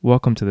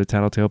Welcome to the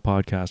Tattletale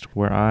Podcast,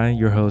 where I,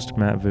 your host,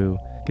 Matt Vu,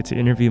 get to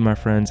interview my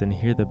friends and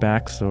hear the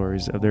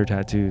backstories of their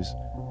tattoos.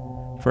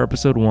 For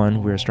episode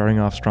 1, we are starting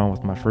off strong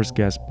with my first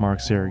guest, Mark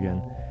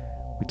Saragan.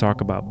 We talk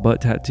about butt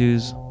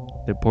tattoos,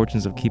 the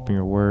importance of keeping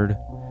your word,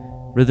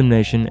 Rhythm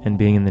Nation, and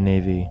being in the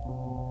Navy.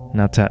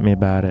 Now tap me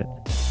about it.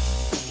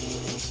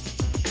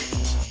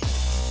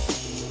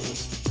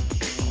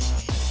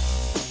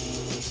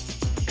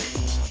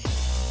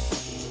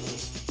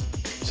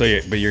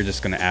 But you're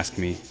just gonna ask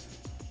me,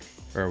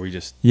 or are we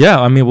just?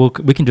 Yeah, I mean,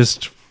 we can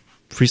just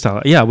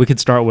freestyle. Yeah, we could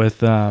start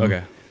with.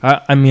 Okay.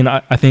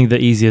 I think the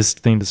easiest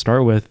thing to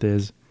start with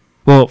is,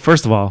 well,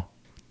 first of all,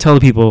 tell the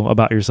people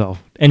about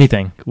yourself.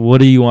 Anything. What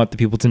do you want the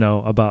people to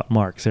know about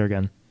Mark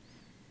Saragan?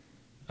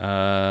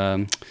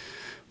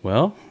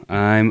 Well,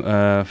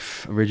 I'm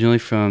originally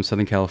from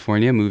Southern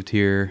California. Moved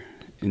here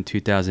in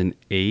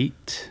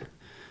 2008.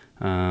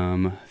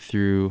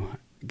 Through,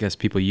 I guess,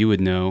 people you would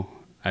know.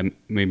 I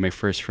made my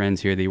first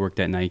friends here. They worked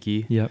at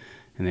Nike. Yep.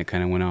 And it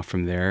kind of went off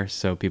from there.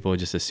 So people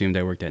just assumed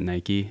I worked at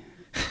Nike.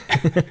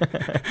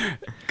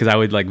 Because I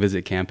would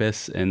visit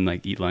campus and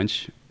eat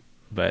lunch.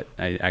 But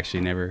I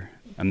actually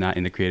I'm not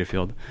in the creative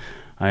field.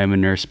 I am a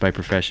nurse by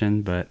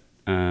profession. But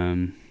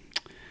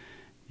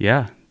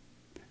yeah.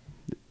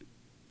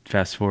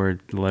 Fast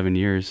forward 11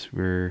 years,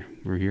 we're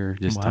here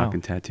just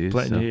talking tattoos.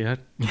 Planning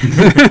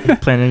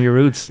your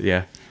roots.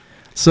 Yeah.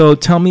 So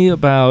tell me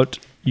about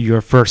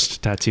your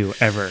first tattoo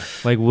ever.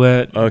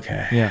 What?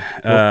 Okay.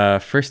 Yeah.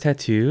 First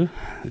tattoo.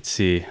 Let's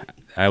see.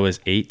 I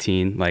was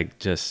 18. I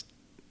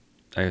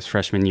was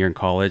freshman year in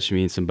college.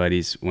 Me and some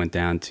buddies went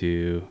down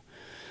to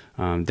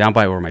down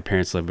by where my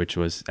parents lived, which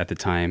was at the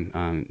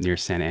time near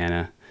Santa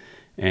Ana.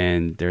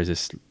 And there's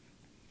this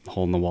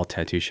hole in the wall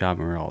tattoo shop,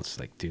 and we're all just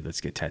like, dude,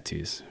 let's get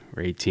tattoos.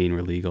 We're 18.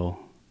 We're legal.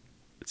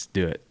 Let's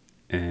do it.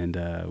 And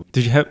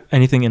did you have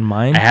anything in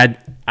mind?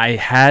 I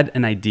had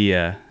an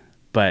idea,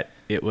 but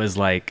it was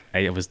I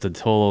was the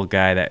total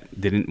guy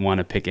that didn't want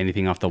to pick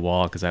anything off the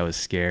wall because I was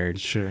scared.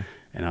 Sure.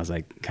 And I was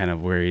kind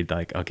of worried,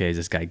 okay, is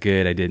this guy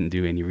good? I didn't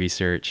do any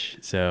research.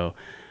 So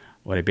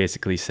what I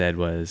basically said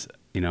was,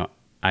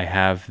 I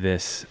have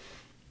this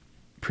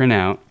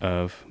printout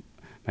of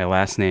my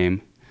last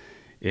name.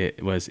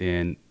 It was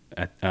in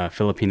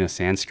Filipino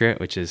Sanskrit,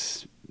 which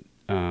is,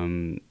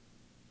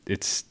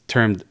 it's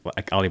termed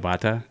like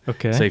Alibata.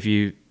 Okay. So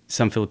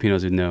some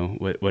Filipinos would know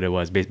what it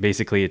was.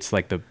 Basically, it's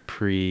the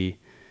pre-Spanish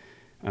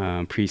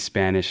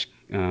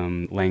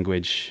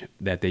language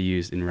that they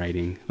used in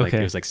writing. Okay.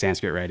 It was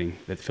Sanskrit writing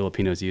that the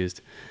Filipinos used.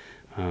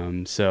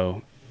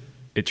 So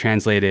it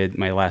translated,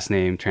 my last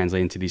name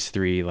translated into these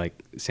three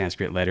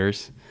Sanskrit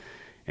letters.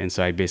 And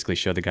so I basically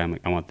showed the guy, I'm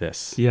I want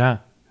this. Yeah.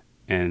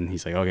 And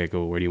he's like, okay,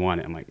 cool. Where do you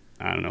want it? I'm like,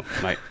 I don't know,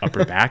 my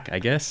upper back, I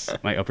guess.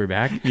 My upper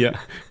back. Yeah.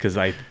 Because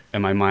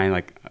in my mind,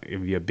 it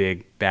would be a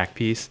big back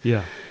piece.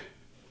 Yeah.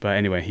 But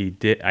anyway,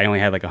 I only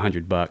had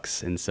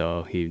 $100, and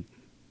so he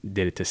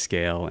did it to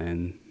scale,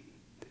 and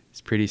it's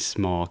pretty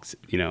small,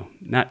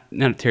 not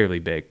terribly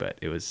big, but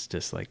it was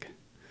just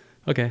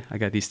okay, I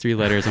got these three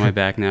letters on my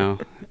back now,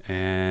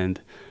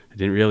 and I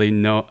didn't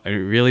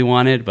really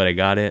want it, but I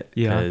got it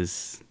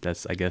because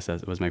I guess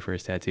that was my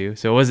first tattoo.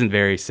 So it wasn't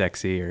very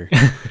sexy or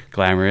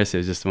glamorous. It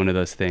was just one of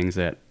those things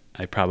that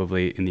I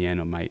probably in the end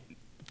I might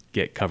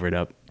get covered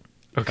up.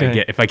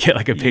 Okay. If I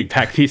get a big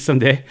back piece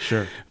someday.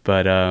 Sure.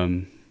 But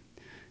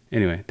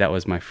anyway, that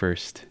was my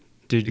first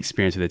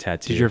experience with a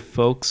tattoo. Did your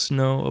folks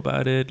know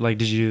about it?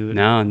 Did you?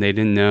 No, they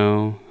didn't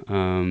know.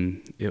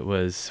 It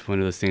was one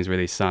of those things where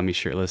they saw me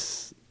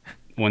shirtless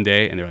one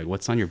day and they're like,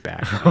 "What's on your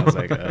back?" And I was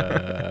like,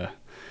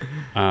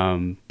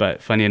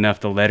 But funny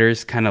enough, the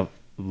letters kind of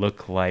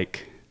look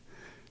like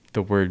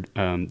the word,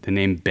 the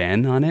name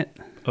Ben on it.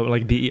 Oh,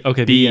 B.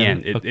 Okay.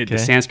 B-E-N. Okay. The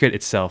Sanskrit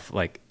itself,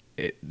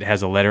 it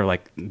has a letter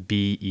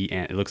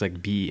B-E-N. It looks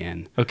like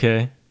B-E-N.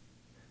 Okay.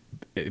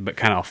 But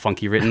kind of all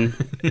funky written.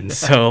 And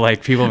so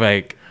people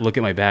look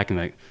at my back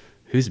and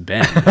who's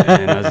Ben?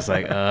 And I was just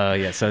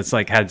yeah. So it's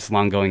had this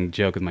long going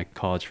joke with my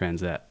college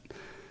friends that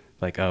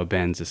oh,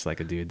 Ben's just a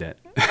dude that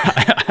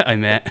I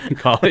met in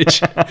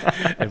college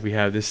and we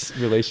have this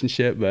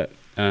relationship. But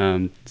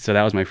so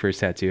that was my first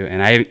tattoo,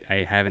 and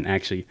I haven't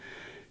actually,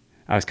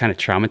 I was kind of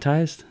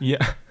traumatized.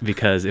 Yeah.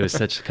 Because it was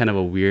such kind of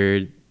a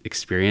weird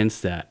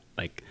experience that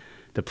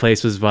the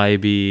place was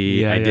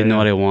vibey. I didn't know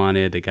what I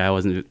wanted. The guy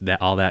wasn't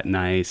all that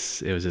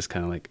nice. It was just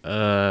kind of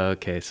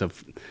okay. So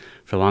for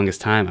the longest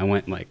time, I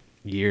went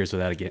years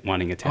without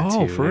wanting a tattoo.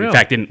 Oh, for real? In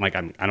fact, I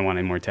don't want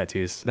any more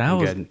tattoos. That I'm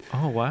was good.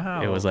 Oh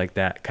wow. It was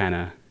that kind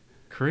of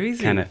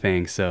crazy kind of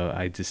thing. So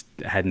I just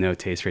had no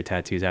taste for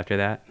tattoos after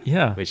that.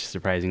 Yeah. Which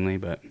surprisingly,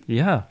 but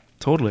yeah,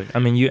 totally. I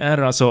mean, you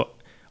added on. So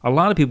a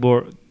lot of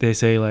people, they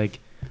say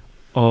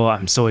oh,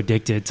 I'm so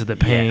addicted to the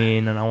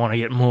pain and I want to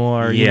get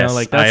more. Yes,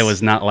 that's... I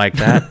was not like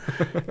that.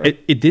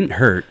 It didn't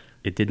hurt.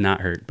 It did not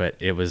hurt, but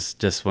it was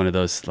just one of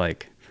those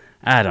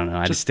I don't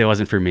know. It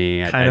wasn't for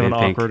me. Kind of an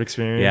awkward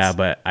experience. Yeah,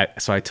 but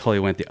so I totally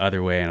went the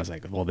other way, and I was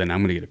like, well, then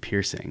I'm gonna get a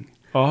piercing.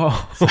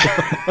 Oh,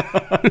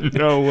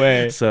 no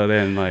way. So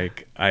then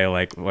like I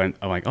like went,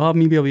 I'm like, oh,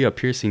 maybe I'll be a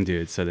piercing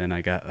dude. So then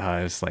I got,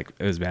 I was like,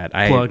 it was bad.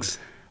 Plugs.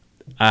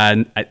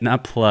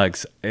 Not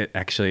plugs.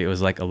 It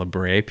was like a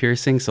labret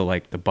piercing. So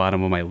like the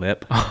bottom of my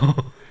lip.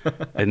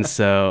 And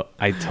so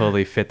I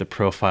totally fit the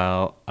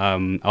profile. I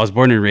was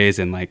born and raised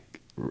in like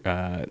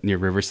near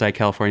Riverside,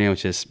 California,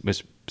 which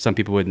some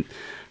people would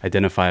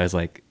identify as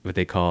like what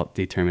they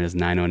term it as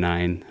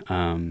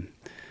 909.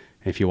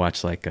 If you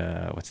watch like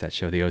what's that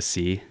show, The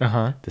OC,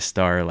 the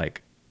star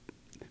like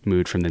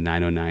moved from the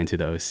 909 to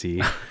the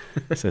OC.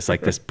 So it's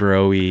like this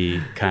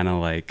bro-y kind of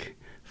like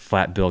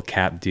flat bill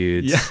cap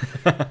dudes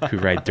who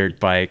ride dirt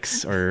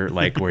bikes or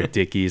like wear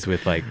Dickies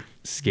with like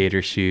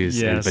skater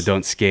shoes, but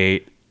don't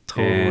skate.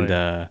 Totally.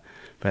 And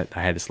but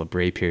I had this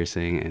labret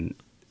piercing, and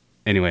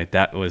anyway,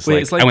 that was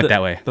like I went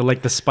that way.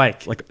 The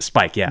spike. Like a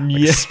spike, yeah.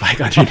 Like a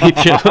spike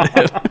underneath your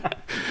lip.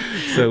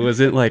 So it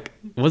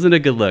wasn't a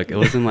good look. It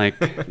wasn't like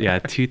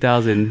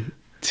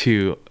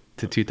 2002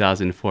 to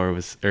 2004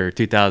 was, or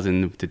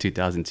 2000 to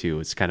 2002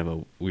 was kind of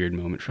a weird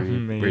moment for me.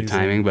 Amazing. Weird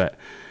timing, but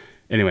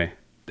anyway,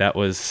 I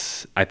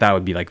thought it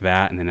would be like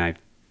that, and then I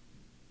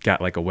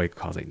got like a wake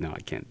call. I was like, no, I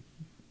can't.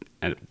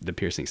 The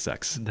piercing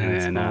sucks.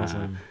 That's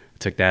awesome.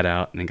 Took that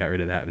out and then got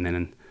rid of that, and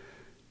then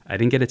I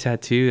didn't get a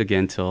tattoo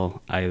again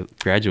till I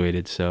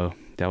graduated. So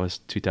that was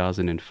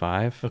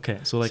 2005. Okay,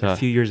 so a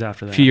few years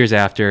after that. A few years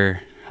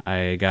after,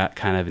 I got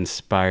kind of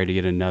inspired to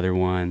get another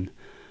one,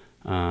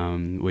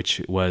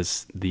 which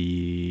was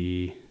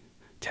the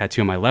tattoo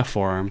on my left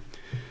forearm,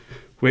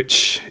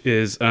 which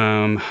is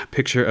a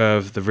picture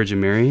of the Virgin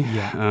Mary.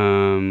 Yeah.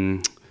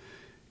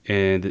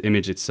 And the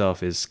image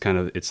itself is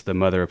it's the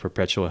Mother of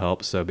Perpetual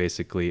Help. So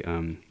basically,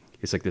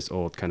 it's like this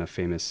old kind of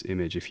famous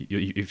image.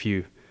 If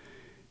you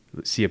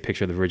see a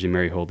picture of the Virgin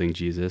Mary holding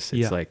Jesus,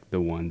 it's like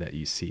the one that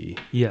you see.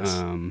 Yes.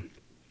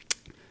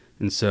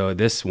 And so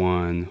this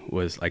one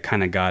was, I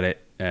kind of got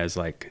it as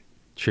like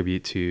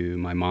tribute to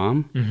my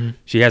mom. Mm-hmm.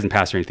 She hasn't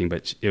passed or anything,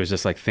 but it was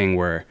just like thing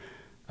where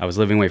I was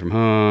living away from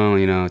home,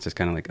 it's just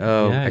kind of like,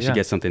 I should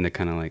get something that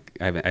kind of like,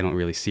 I don't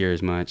really see her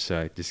as much. So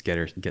I just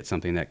get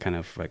something that kind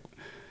of like,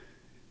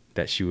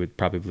 that she would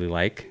probably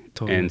like.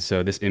 Totally. And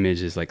so this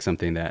image is like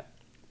something that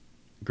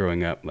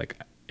growing up, like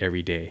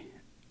every day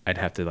I'd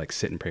have to like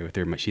sit and pray with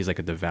her. She's like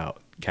a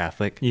devout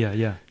Catholic.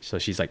 Yeah. So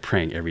she's like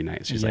praying every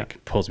night. She's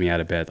like pulls me out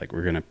of bed. Like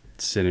we're going to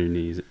sit on her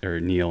knees or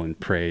kneel and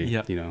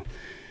pray,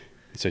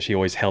 So she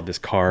always held this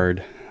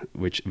card,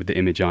 with the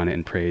image on it,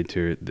 and prayed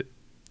to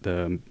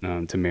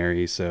to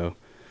Mary. So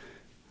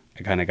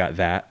I kind of got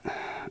that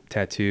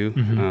tattoo.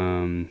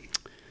 Mm-hmm.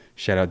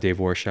 Shout out Dave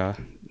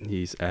Warshaw.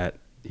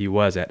 He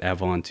was at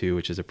Avalon 2,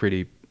 which is a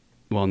pretty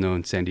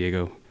well-known San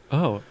Diego.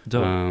 Oh,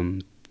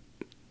 dope.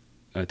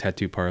 A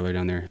tattoo parlor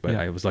down there, but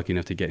I was lucky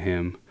enough to get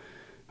him.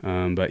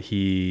 But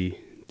he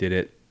did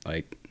it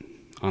like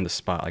on the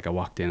spot. Like I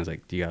walked in, I was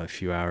like, "Do you got a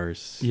few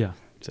hours?" Yeah.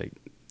 It's like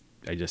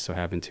I just so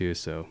happened to.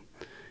 So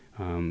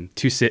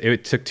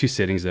it took 2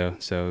 sittings though.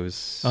 So it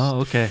was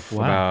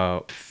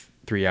about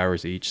 3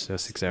 hours each, so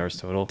 6 hours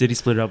total. Did he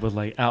split it up with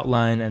like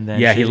outline and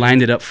then? Yeah, he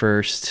lined it up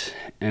first,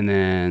 and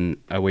then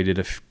I waited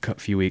a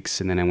few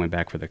weeks, and then I went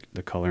back for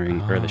the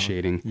coloring or the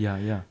shading.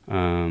 Yeah.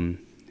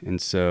 And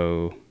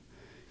so,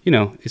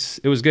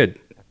 it was good.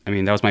 I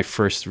mean, that was my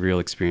first real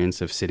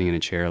experience of sitting in a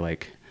chair,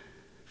 like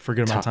for a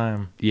good amount of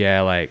time.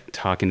 Yeah, like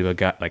talking to the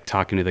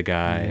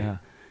guy,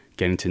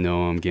 getting to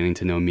know him, getting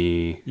to know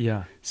me.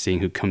 Yeah, seeing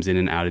who comes in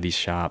and out of these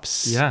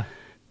shops. Yeah.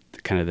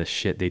 Kind of the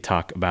shit they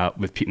talk about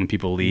when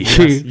people leave.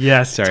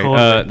 Yes. Sorry.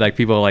 Totally. Like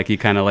people, like you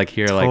kind of like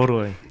hear like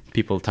totally.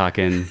 People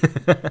talking,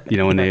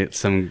 when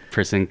some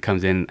person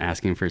comes in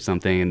asking for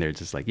something and they're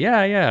just like,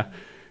 yeah.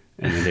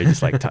 And then they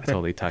just like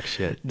totally talk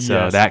shit.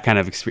 So that kind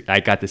of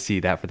I got to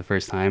see that for the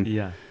first time.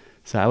 Yeah.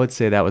 So I would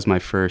say that was my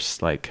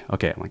first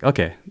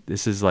okay,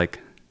 this is like,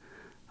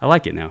 I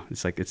like it now.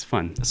 It's like, it's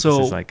fun. So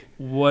this is like,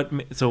 what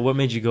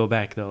made you go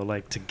back though?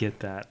 Like to get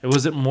that?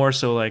 Was it more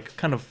so like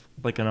kind of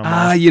like an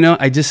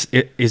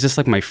it's just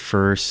like my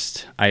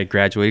first, I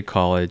graduated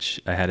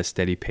college. I had a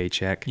steady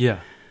paycheck. Yeah.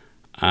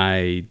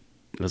 I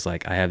was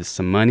like, I have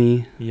some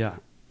money. Yeah.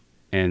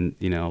 And,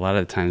 a lot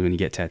of the times when you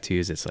get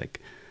tattoos, it's like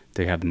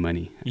they have the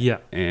money. Yeah.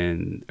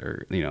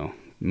 Or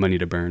money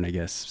to burn, I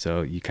guess.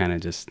 So you kind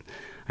of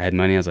I had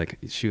money. I was like,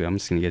 shoot, I'm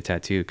just going to get a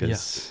tattoo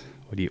because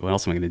what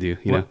else am I going to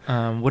do?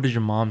 What did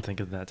your mom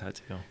think of that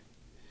tattoo?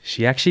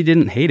 She actually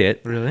didn't hate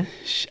it. Really?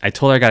 I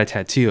told her I got a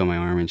tattoo on my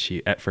arm, and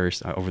she, at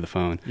first, over the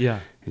phone. Yeah.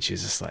 And she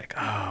was just like,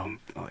 oh,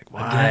 like,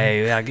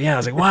 why? Yeah, I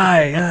was like,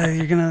 why?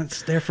 You're going to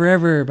stay there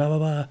forever, blah, blah,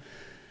 blah.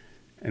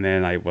 And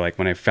then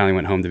when I finally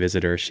went home to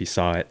visit her, she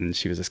saw it, and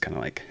she was just kind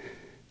of like,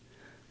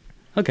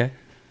 okay.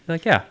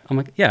 Like, yeah. I'm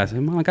like, yeah.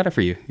 So, Mom, I got it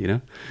for you,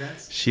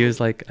 She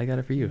was like, I got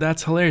it for you.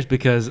 That's hilarious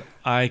because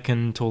I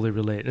can totally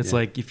relate. It's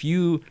like if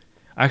you...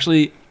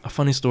 Actually, a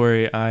funny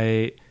story.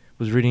 I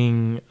was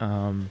reading...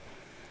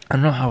 I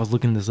don't know how I was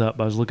looking this up,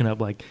 but I was looking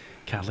up like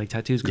Catholic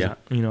tattoos because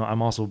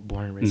I'm also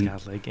born and raised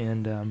Catholic,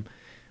 and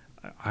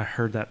I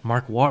heard that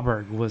Mark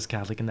Wahlberg was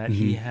Catholic and that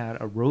he had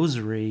a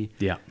rosary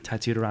Yeah.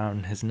 tattooed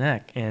around his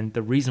neck. And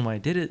the reason why he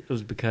did it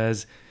was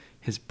because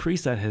his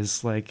priest at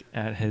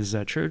his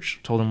church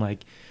told him,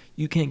 like,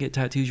 you can't get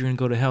tattoos, you're gonna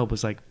go to hell. But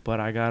it's like, but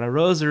I got a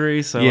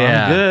rosary, so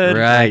I'm good.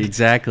 Right, like,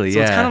 exactly. So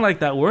yeah. it's kind of like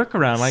that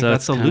workaround. Like, So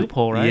that's a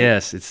loophole, right?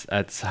 Yes,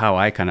 that's how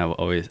I kind of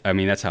always. I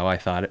mean, that's how I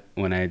thought it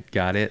when I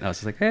got it. I was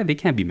just like, hey, they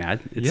can't be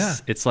mad.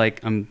 It's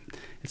like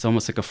it's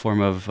almost like a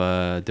form of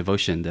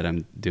devotion that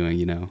I'm doing,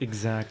 you know.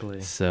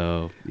 Exactly.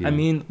 So I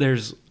mean,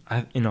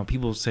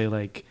 people say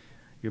like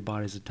your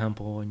body's a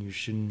temple and you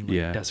shouldn't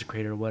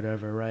desecrate it or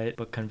whatever, right?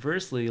 But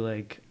conversely,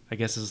 like, I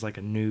guess it's like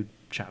a new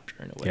chapter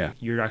in a way. Yeah.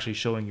 You're actually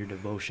showing your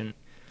devotion.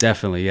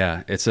 Definitely,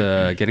 yeah. It's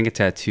getting a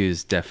tattoo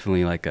is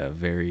definitely like a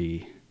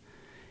very,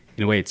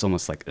 in a way, it's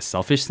almost like a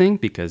selfish thing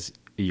because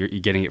you're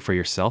getting it for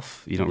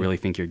yourself. You don't really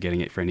think you're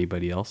getting it for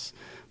anybody else.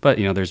 But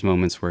you know, there's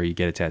moments where you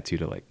get a tattoo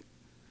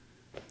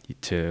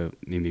to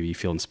maybe you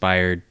feel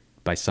inspired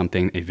by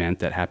something event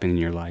that happened in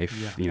your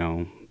life.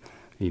 Yeah.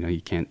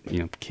 You can't,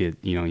 you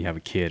have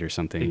a kid or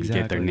something. Exactly.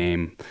 You get their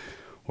name,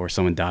 or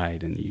someone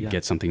died, and you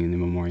get something in the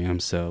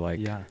memoriam. So like,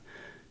 you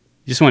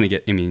just want to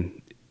get. I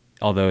mean,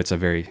 although it's a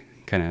very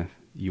kind of,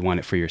 you want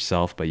it for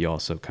yourself, but you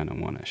also kind of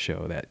want to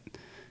show that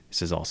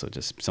this is also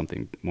just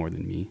something more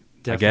than me.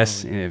 Definitely. I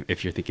guess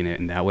if you're thinking it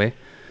in that way.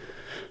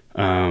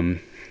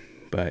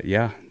 But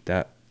yeah,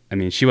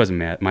 she wasn't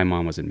mad. My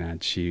mom wasn't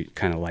mad. She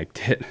kind of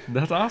liked it.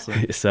 That's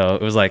awesome. So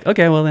it was like,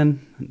 okay, well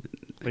then.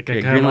 Like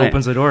it kind of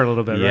opens the door a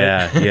little bit,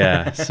 right?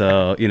 Yeah.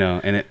 So,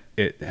 and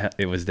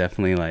it was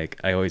definitely like,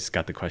 I always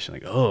got the question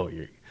like, oh,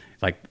 you're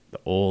like the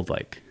old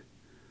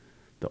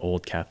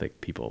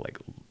Catholic people, like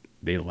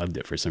they loved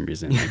it for some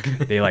reason.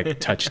 Like they like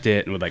touched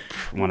it and would like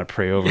want to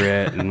pray over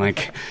it. And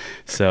like,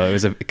 so it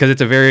was because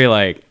it's a very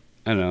like,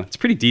 I don't know, it's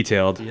pretty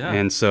detailed. Yeah.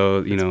 And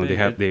so,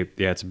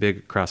 it's big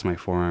across my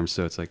forearm.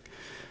 So it's like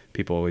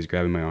people always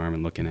grabbing my arm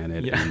and looking at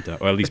it, and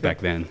or at least back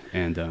then.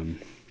 And,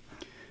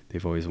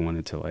 they've always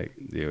wanted to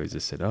they always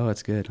just said, oh,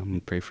 that's good. I'm going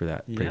to pray for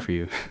that. Yeah. Pray for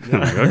you. I'm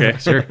like, okay,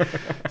 sure.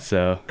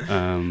 So,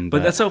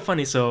 but that's so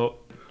funny. So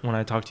when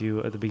I talked to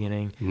you at the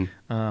beginning,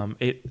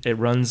 it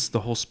runs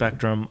the whole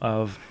spectrum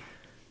of,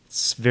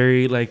 it's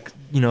very like,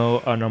 an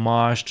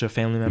homage to a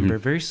family member,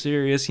 very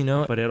serious,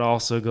 but it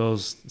also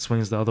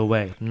swings the other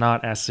way.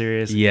 Not as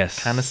serious.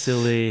 Yes. Kind of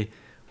silly.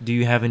 Do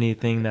you have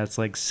anything that's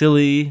like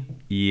silly?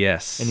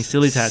 Yes. Any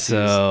silly tattoos?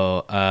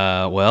 So,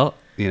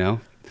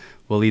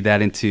 we'll lead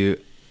that into,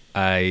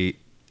 I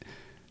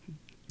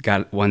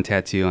got one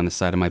tattoo on the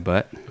side of my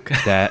butt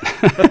that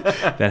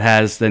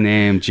has the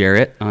name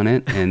Jarrett on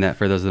it, and that,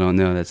 for those that don't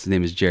know, his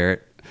name is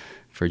Jarrett,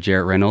 for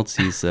Jarrett Reynolds.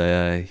 He's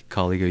a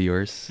colleague of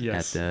yours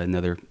at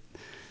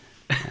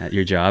at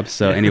your job.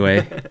 So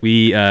anyway,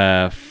 we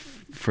as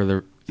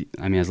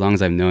long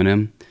as I've known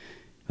him,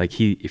 like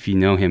if you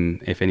know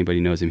him, if anybody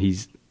knows him, he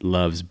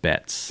loves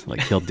bets.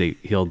 Like he'll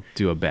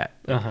do a bet.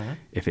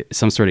 If it's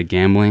some sort of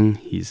gambling,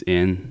 he's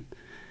in.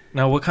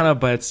 Now, what kind of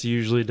bets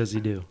usually does he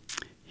do?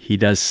 He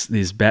does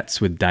these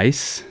bets with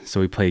dice. So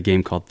we play a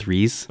game called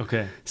Threes.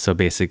 Okay. So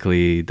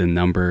basically, the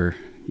number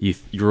you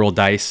roll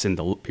dice, and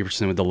the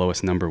person with the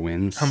lowest number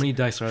wins. How many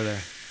dice are there?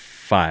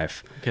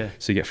 5. Okay.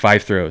 So you get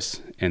 5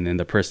 throws, and then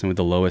the person with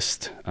the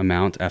lowest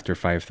amount after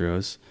 5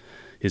 throws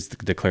is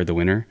declared the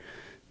winner,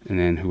 and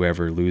then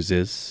whoever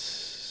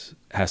loses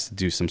has to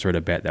do some sort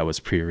of bet that was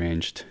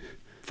prearranged.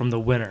 From the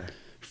winner.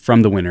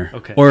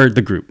 Okay. Or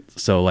the group.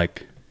 So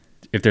like,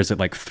 if there's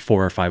like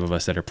 4 or 5 of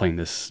us that are playing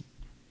this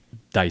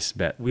dice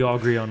bet, we all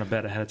agree on a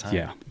bet ahead of time.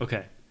 Yeah.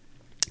 Okay.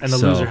 And the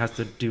loser has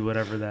to do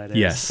whatever that is.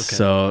 Yes. Okay.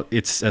 So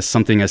it's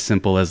something as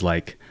simple as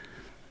like,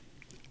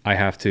 I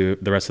have to,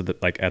 the rest of the,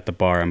 like at the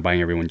bar, I'm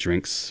buying everyone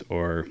drinks,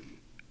 or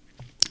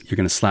you're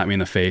going to slap me in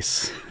the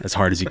face as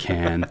hard as you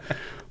can,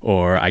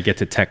 or I get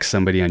to text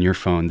somebody on your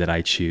phone that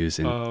I choose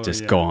and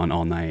go on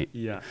all night.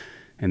 Yeah.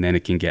 And then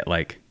it can get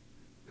like,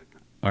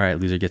 all right,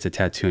 loser gets a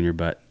tattoo on your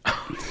butt,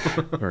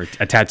 or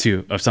a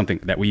tattoo of something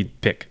that we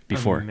pick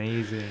before.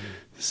 Amazing.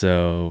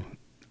 So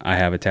I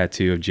have a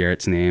tattoo of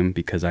Jarrett's name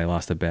because I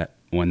lost a bet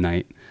one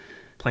night.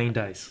 Playing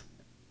dice.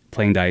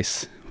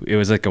 It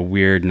was like a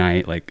weird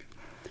night. Like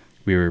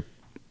we were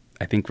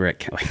at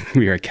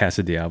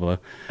Casa Diablo,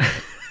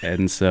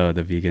 and so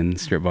the vegan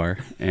strip bar.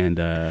 And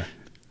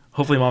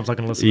hopefully, mom's not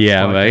gonna listen.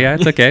 Yeah, but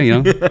it's okay.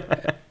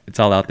 It's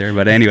all out there.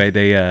 But anyway,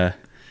 they,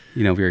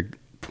 we were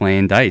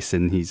playing dice,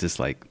 and he's just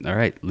like, all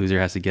right, loser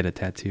has to get a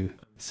tattoo.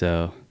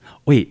 So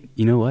wait,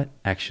 you know what?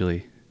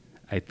 Actually,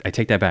 I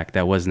take that back.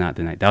 That was not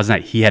the night. That was the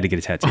night he had to get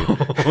a tattoo.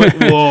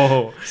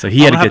 Whoa! So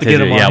he had to get a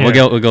tattoo. Yeah,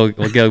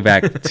 we'll go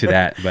back to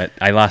that. But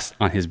I lost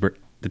on his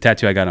the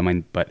tattoo I got on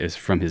my butt is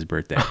from his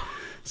birthday.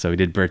 So we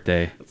did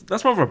birthday.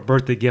 That's more of a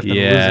birthday gift than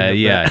losing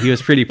a bet. He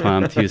was pretty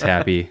pumped. He was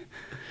happy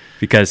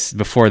because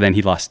before then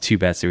he lost 2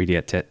 bets, so he'd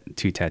get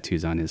 2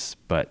 tattoos on his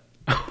butt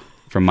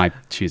from my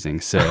choosing.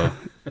 So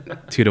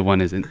 2 to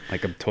 1 isn't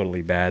like a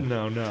totally bad.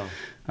 No.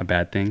 A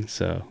bad thing.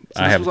 So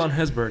this was on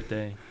his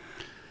birthday.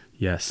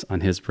 Yes, on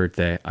his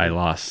birthday, I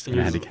lost.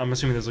 And I'm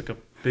assuming there's like a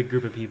big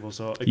group of people,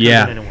 so it could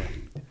have been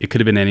anyone. It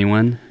could have been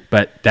anyone,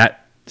 but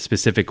that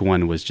specific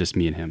one was just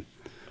me and him.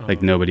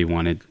 Like nobody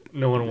wanted.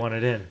 No one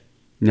wanted in.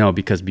 No,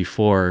 because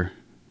before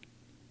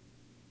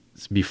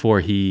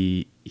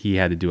he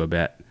had to do a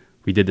bet.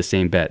 We did the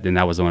same bet. Then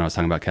that was the one I was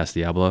talking about, Casa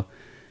Diablo.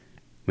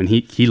 When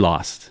he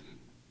lost,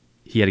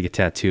 he had to get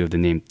tattoo of the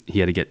name. He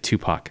had to get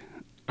Tupac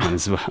on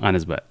his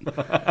butt.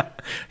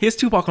 He has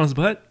Tupac on his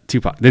butt?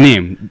 Tupac, the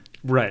name.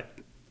 Right.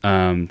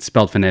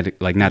 Spelled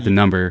phonetic, like not the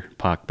number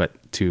Pac, but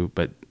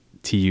Tupac,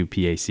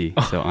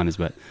 so on his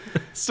butt.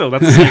 So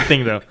that's the same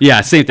thing, though.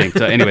 Yeah, same thing.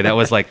 So anyway, that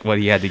was like what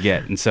he had to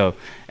get. And so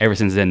ever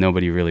since then,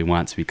 nobody really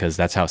wants, because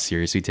that's how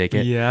serious we take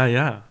it. Yeah,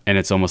 yeah. And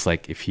it's almost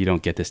like, if you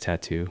don't get this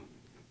tattoo,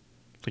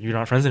 Like you're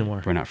not friends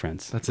anymore. we're not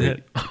friends. That's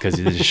it. Because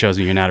it just shows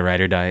me you're not a ride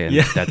or die. And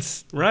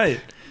that's right.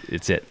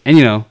 It's it. And,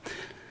 you know,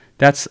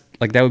 that's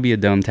like, that would be a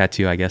dumb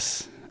tattoo, I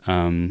guess.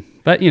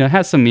 But, you know, it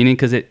has some meaning,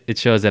 because it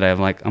shows that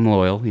I'm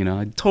loyal, you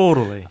know.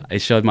 Totally. I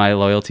showed my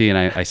loyalty, and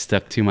I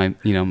stuck to my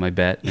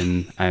bet,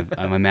 and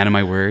I'm a man of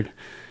my word.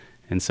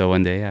 And so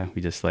one day, yeah,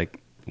 we just like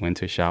went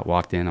to a shop,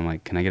 walked in. I'm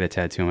like, can I get a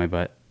tattoo on my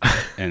butt?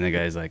 And the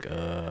guy's like,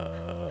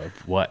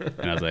 what?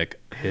 And I was like,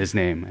 his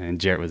name. And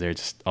Jarrett was there,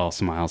 just all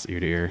smiles, ear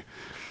to ear.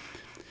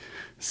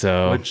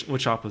 So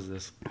what shop was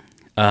this?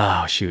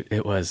 Oh shoot,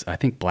 it was, I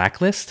think,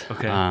 Blacklist.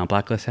 Okay.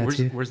 Blacklist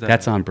tattoo. Where's that?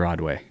 That's on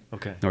Broadway.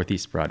 Okay.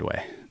 Northeast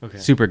Broadway. Okay.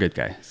 Super good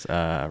guy.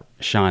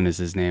 Sean is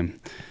his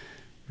name.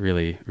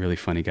 Really, really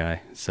funny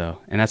guy. So,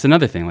 and that's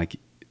another thing. Like,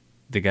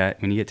 the guy,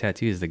 when you get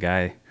tattoos, the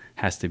guy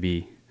has to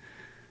be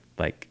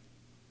like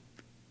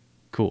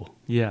cool.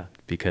 Yeah.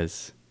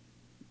 Because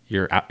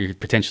you're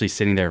potentially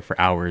sitting there for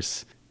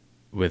hours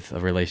with a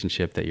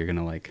relationship that you're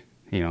gonna, like,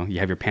 you know, you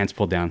have your pants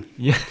pulled down.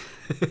 Yeah.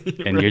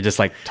 And you're just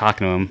like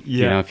talking to him.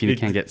 Yeah. You know, if you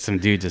can't get some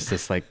dude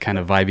just like kind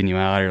of vibing you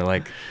out, or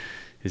like,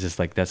 it's just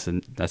like, that's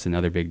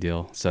another big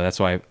deal. So that's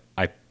why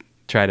I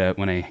try to,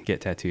 when I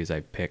get tattoos, I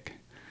pick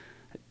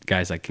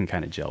guys I can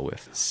kind of gel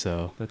with.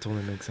 So that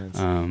totally makes sense.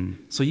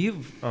 So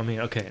we've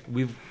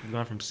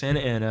gone from Santa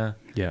Ana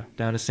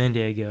down to San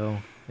Diego,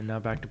 and now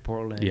back to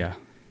Portland. Yeah.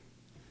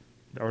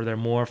 Are there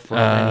more from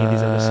any of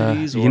these other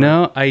cities? Or? You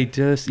know,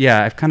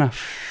 I've kind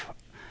of,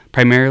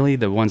 primarily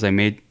the ones I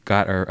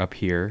got are up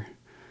here.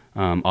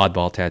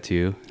 Oddball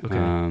Tattoo.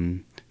 Okay.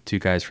 Two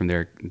guys from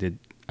there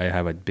I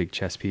have a big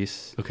chest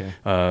piece. Okay.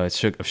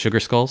 It's of sugar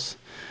skulls,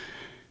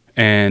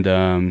 and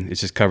it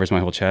just covers my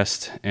whole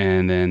chest.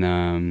 And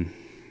then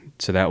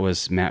so that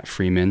was Matt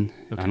Freeman.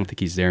 Okay. I don't think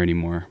he's there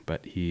anymore,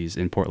 but he's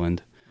in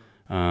Portland.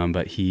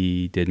 But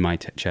he did my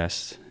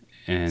chest,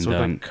 and so it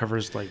like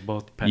covers like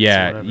both pets.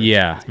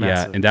 Yeah.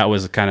 And that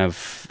was kind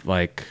of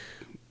like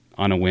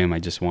on a whim. I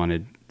just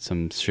wanted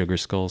some sugar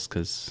skulls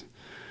because.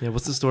 Yeah,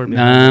 what's the story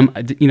behind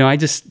it? You know, I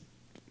just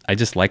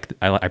like,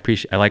 I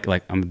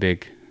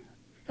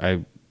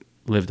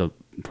lived a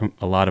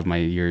lot of my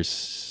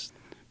years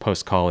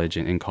post college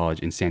and in college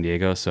in San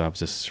Diego, so I was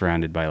just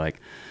surrounded by, like,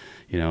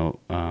 you know,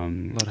 a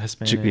lot of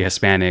Hispanic,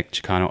 Hispanic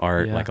Chicano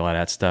art, like a lot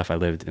of that stuff. I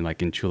lived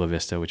in Chula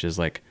Vista, which is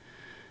like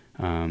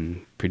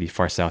pretty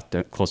far south,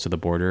 close to the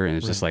border, and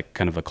it's just like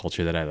kind of a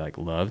culture that I like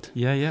loved.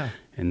 Yeah.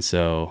 And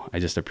so I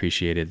just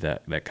appreciated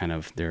that kind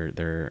of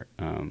their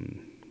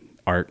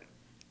art.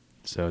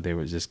 So they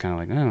were just kind of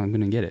like, oh, I'm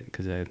going to get it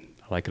because I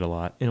like it a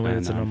lot. In a way,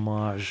 it's an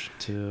homage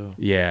to...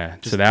 Yeah,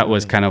 so that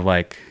was kind of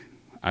like,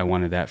 I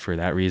wanted that for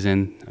that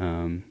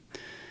reason.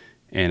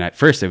 And at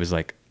first it was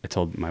like, I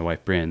told my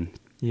wife, Bryn,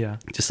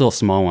 just a little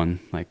small one,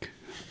 like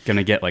going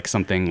to get like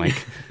something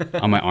like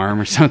on my arm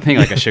or something,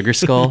 like a sugar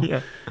skull.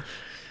 Yeah.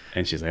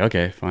 And she's like,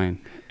 okay,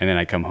 fine. And then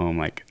I come home,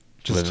 like,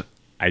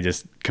 I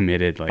just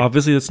committed. Like,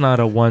 obviously, it's not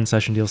a one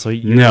session deal. So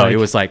it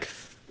was like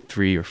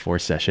 3 or 4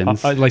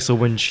 sessions. So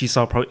when she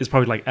saw, it's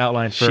probably like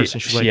outlined first,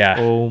 and she's like,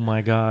 "Oh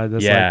my god,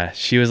 that's like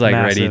she was like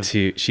massive."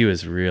 Ready to. She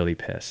was really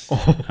pissed.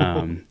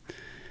 I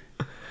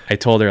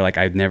told her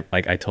I'd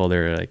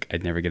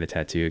never get a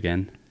tattoo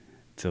again.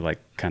 To like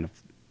kind of.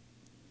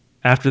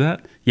 After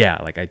that. Yeah,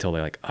 like I told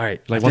her like, all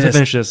right, like once I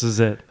finish this is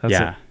it. That's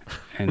it.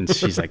 And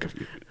she's like,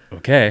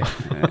 okay,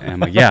 and I'm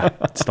like, yeah,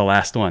 it's the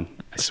last one,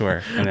 I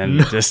swear. And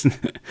then just,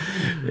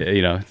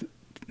 you know,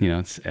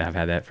 I've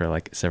had that for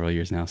like several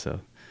years now,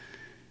 so.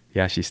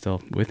 Yeah, she's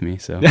still with me,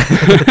 so.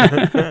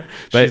 But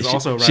she's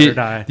also ride or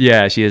die.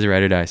 Yeah, she is a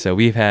ride or die. So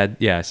we've had,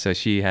 so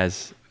she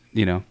has,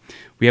 you know,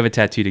 we have a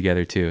tattoo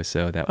together too.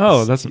 So that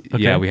was, that's okay.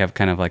 Yeah, we have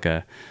kind of like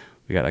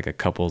we got like a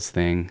couples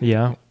thing.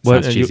 Yeah.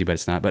 Sounds cheesy, but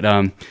it's not.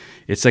 But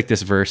it's like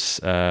this verse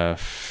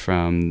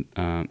from,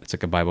 it's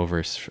like a Bible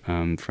verse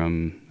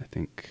from, I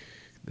think,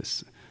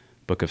 this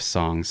book of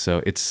Songs.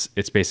 So it's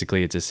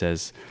basically, it just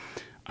says,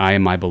 I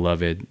am my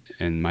beloved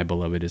and my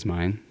beloved is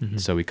mine. Mm-hmm.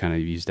 So we kind of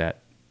use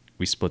that.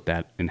 We split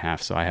that in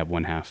half, so I have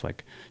one half.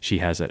 Like she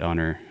has it on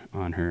her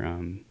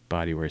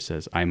body where it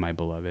says "I'm my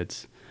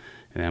beloved's,"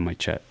 and then my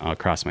chest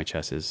across my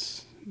chest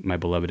is "My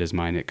beloved is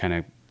mine." It kind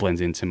of blends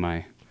into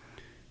my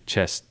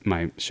chest,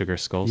 my sugar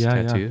skulls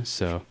tattoo. Yeah.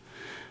 So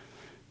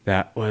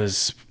that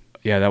was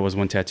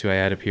one tattoo I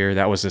had up here.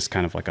 That was just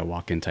kind of like a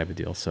walk-in type of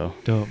deal. So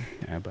dope.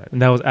 Yeah, and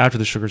that was after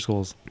the sugar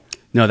skulls.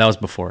 No, that was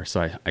before.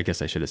 So I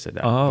guess I should have said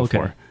that. Oh,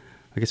 before. Okay.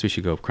 I guess we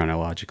should go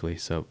chronologically.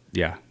 So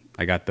yeah.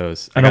 I got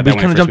those. I know got we that when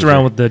I kind of first jumped moved around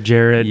here. with the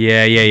Jared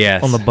Yeah.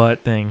 on the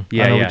butt thing. I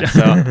Yeah, know yeah.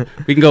 So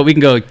we can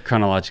go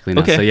chronologically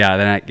now. Okay. So yeah,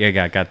 then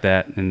I got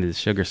that, and the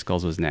Sugar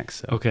Skulls was next.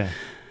 So. Okay.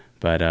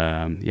 But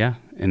yeah,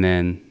 and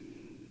then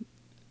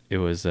it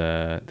was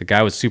the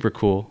guy was super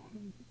cool,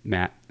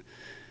 Matt.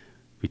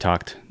 We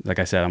talked. Like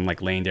I said, I'm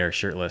like laying there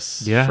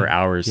shirtless for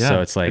hours. Yeah.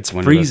 So it's like it's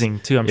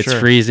freezing too. I'm it's sure.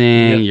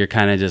 freezing. Yep. You're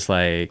kind of just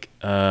like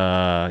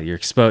you're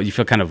exposed. You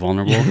feel kind of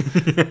vulnerable,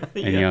 and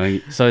you know.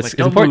 So it's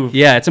don't important. move.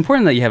 Yeah, it's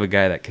important that you have a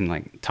guy that can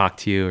like talk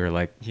to you or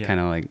like Yeah.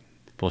 kind of like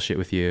bullshit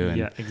with you. And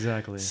Yeah,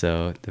 exactly.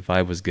 so the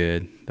vibe was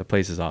good. The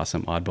place is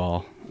awesome.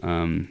 Oddball.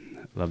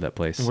 Love that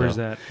place. Where's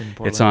So that in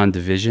Portland? it's on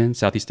Division,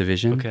 Southeast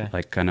Division. Okay.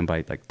 Like kind of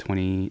by like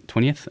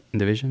 20th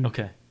Division.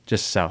 Okay.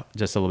 Just south,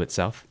 just a little bit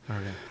south.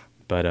 Okay.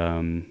 But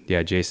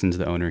yeah, Jason's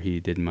the owner. He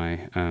did my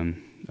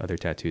other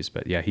tattoos.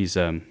 But yeah, he's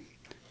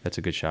that's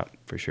a good shop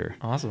for sure.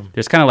 Awesome.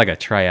 There's kind of like a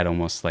triad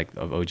almost like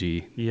of OG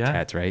Yeah.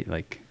 tats, right?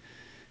 Like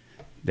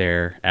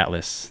they're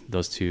Atlas.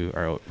 Those two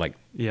are like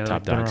Yeah,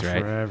 top they've been dogs, around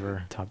right?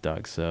 Forever. Top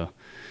dogs. So,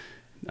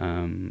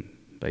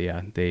 but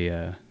yeah,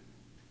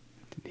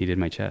 he did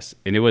my chest,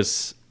 and it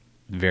was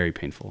very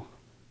painful,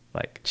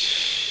 like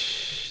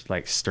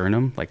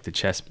sternum, like the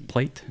chest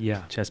plate,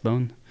 Yeah. chest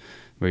bone,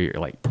 where you're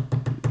like,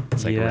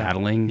 it's like Yeah.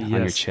 rattling on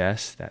your Yes.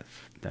 chest. That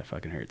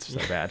fucking hurts so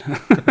bad.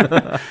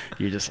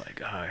 You're just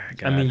like, oh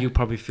God. I mean, you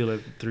probably feel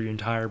it through your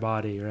entire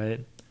body, right?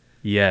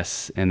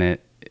 Yes, and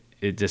it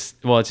just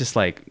it's just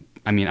like,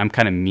 I mean, I'm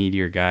kind of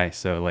meatier guy,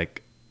 so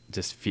like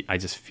I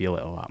just feel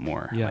it a lot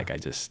more. Yeah. Like I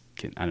just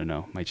can, I don't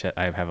know, my chest,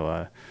 I have a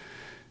lot of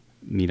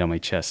meat on my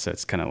chest, so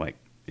it's kind of like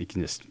it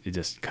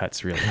just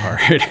cuts really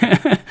hard.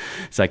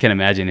 So I can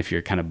imagine if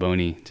you're kind of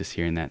bony, just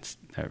hearing that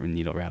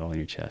needle rattle in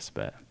your chest.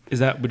 But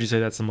would you say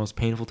that's the most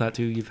painful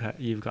tattoo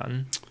you've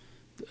gotten?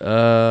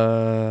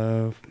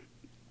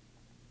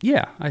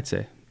 Yeah, I'd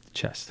say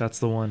chest. That's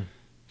the one.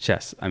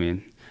 Chest. I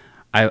mean,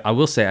 I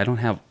will say I don't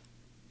have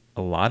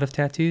a lot of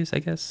tattoos, I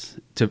guess,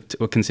 to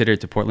consider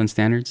to Portland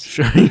standards.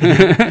 Sure.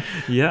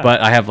 Yeah.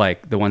 But I have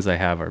like the ones I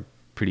have are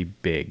pretty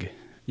big.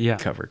 Yeah.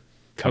 Cover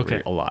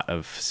Okay. a lot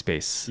of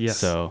space. Yes.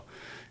 So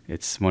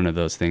it's one of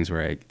those things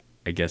where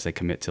I guess I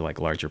commit to like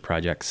larger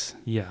projects.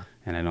 Yeah.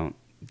 And I don't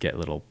get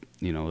little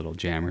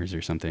jammers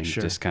or something.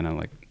 Sure. Just kind of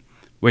like,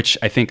 which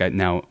I think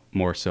I'm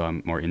more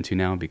into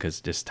now because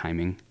just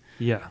timing.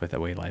 Yeah. With the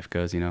way life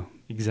goes,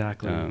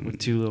 Exactly. With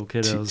two little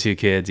kiddos. Two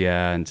kids,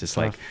 yeah, and just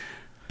Tough. like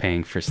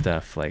paying for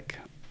stuff, like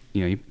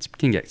it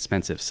can get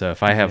expensive. So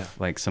if I have Yeah.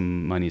 like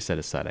some money set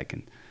aside, I'll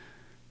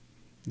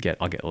get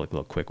like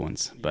little quick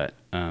ones. But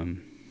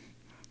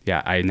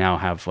yeah, I now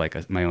have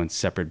like my own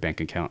separate bank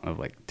account of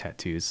like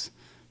tattoos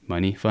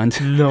money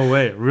fund. No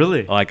way.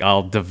 Really? Like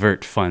I'll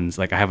divert funds.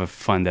 Like I have a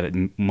fund that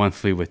it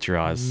monthly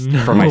withdraws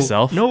for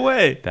myself. No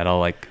way. That I'll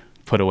like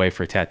put away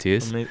for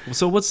tattoos.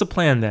 So what's the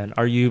plan then?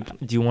 Do you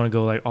want to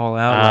go like all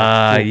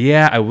out?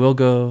 Yeah, I will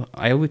go.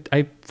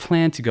 I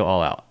plan to go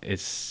all out.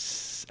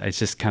 It's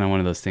just kind of one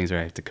of those things where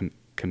I have to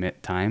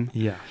commit time.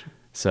 Yeah.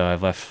 So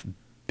I've left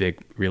big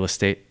real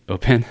estate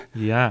open.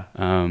 Yeah.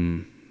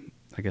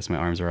 I guess my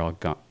arms are all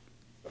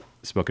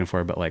spoken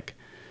for, but like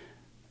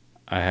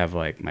I have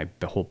like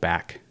the whole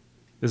back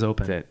Is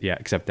open.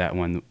 except that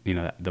one,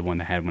 the one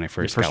I had when I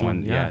first first got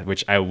one. one, yeah.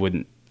 Which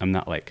I'm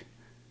not like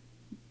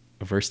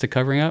averse to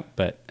covering up,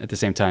 but at the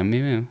same time,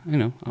 maybe,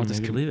 I'll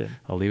just leave it.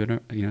 I'll leave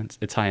it.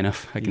 It's high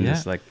enough. I can Yeah.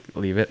 just like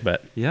leave it,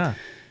 but Yeah.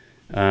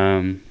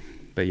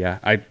 but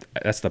yeah,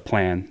 that's the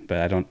plan, but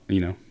I don't,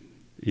 you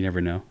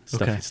never know.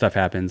 Stuff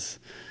happens.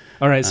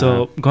 All right.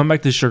 So going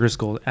back to the Sugar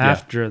Skulls, Yeah.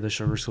 after the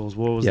Sugar Skulls,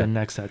 what was Yeah. the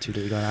next tattoo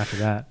that you got after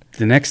that?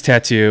 The next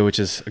tattoo, which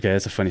is, okay,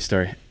 that's a funny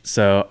story.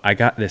 So I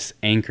got this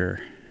anchor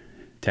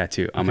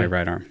tattoo on my Okay.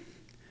 right arm.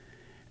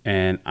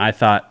 And I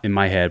thought in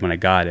my head when I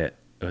got it,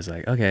 it was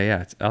like, okay,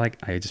 yeah,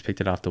 I just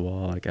picked it off the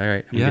wall. Like, all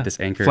right, I'm gonna get this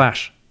anchor.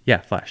 Flash. Yeah,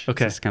 flash.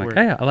 Okay, It's kind of word.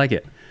 like, oh, yeah, I like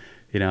it.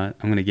 I'm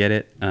gonna get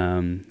it.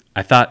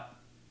 I thought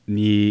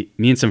me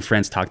and some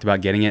friends talked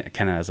about getting it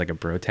kind of as like a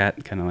bro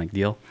tat kind of like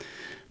deal.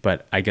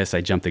 But I guess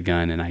I jumped the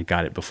gun and I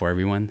got it before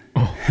everyone.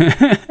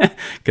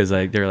 Because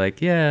like they're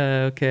like,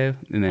 yeah, okay.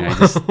 And then I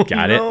just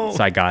got no. it.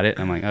 So I got it.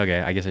 I'm like, okay,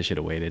 I guess I should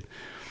have waited.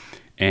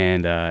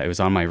 And it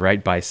was on my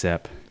right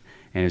bicep.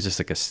 And it was just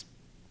like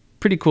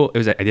pretty cool.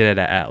 I did it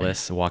at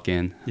Atlas, a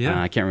walk-in. Yeah.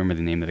 I can't remember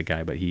the name of the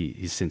guy, but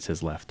he's since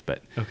has left.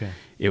 But Okay.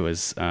 it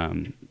was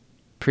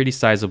pretty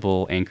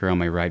sizable anchor on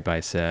my right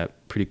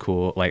bicep. Pretty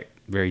cool. Like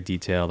very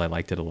detailed. I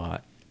liked it a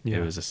lot. Yeah.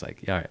 It was just like,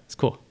 yeah, all right, it's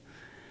cool.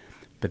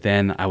 But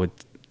then I would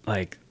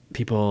like,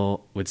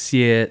 people would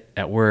see it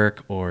at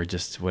work or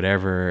just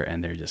whatever,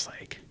 and they're just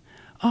like,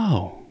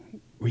 "Oh,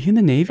 were you in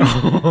the Navy?"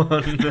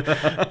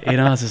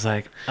 I was just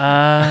like,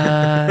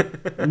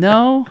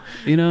 "No,"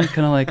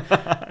 kind of like,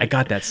 I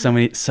got that so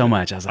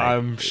much. I was like,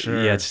 I'm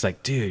sure. Yeah, it's just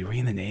like, dude, were you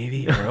in the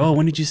Navy? Or, oh,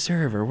 when did you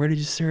serve? Or where did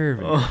you serve?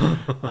 And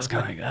I was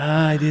kind of like,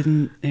 I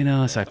didn't,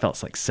 So I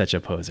felt like such a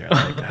poser.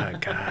 I was like, oh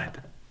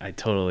God, I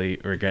totally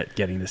regret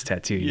getting this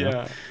tattoo. You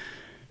know?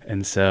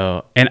 And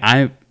so, and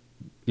I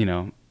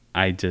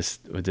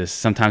just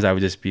sometimes I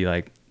would just be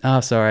like, oh,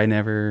 sorry, I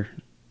never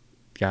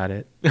got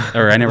it.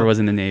 Or I never was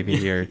in the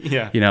Navy, or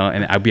Yeah. you know,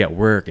 and I'd be at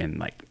work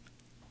and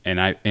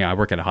I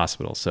work at a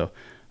hospital, so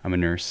I'm a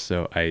nurse,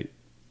 so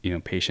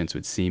patients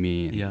would see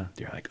me and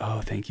they're like,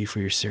 oh, thank you for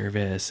your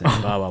service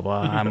and blah blah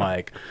blah. I'm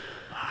like,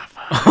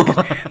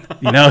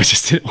 fuck, man.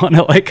 Just didn't want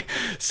to like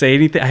say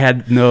anything. I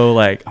had no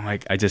like, I'm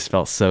like, I just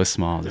felt so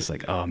small, just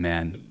like, oh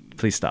man,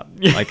 please stop.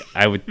 Like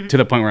I would, to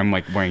the point where I'm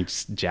like wearing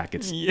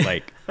jackets,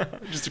 like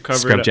just to cover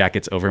scrub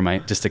jackets over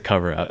just to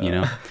cover up,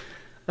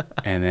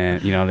 and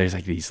then there's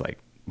like these like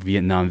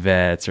Vietnam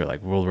vets or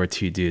like World War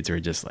II dudes who are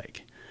just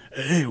like,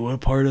 hey, what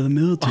part of the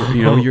military?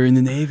 You're in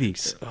the Navy.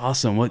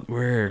 Awesome.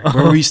 Where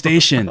were you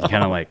stationed?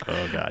 Kind of like,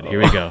 oh God, here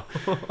we go.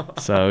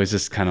 So it was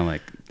just kind of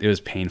like, it was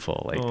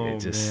painful. Like it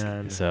just,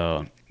 man.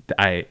 So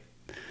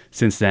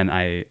since then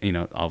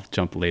I'll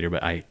jump later,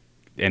 but I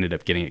ended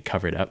up getting it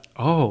covered up.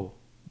 Oh.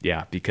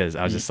 Yeah, because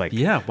I was just like,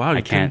 yeah, wow,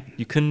 you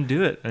couldn't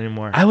do it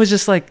anymore. I was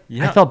just like,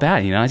 I felt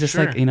bad, I just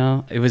sure. like,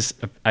 it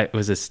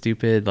was a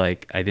stupid,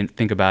 like, I didn't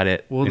think about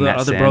it. Well, the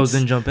other bros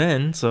didn't jump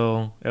in,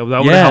 so that would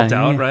have helped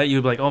out, right?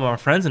 You'd be like, oh, my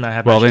friends and I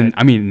have. Well, then,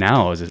 I mean,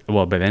 now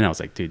but then I was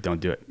like, dude, don't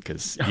do it,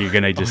 because you're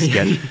gonna just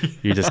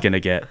you're just gonna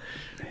get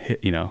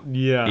hit,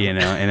 Yeah.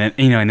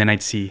 And then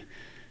I'd see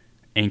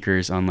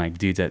anchors on like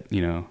dudes at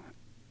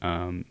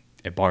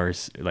at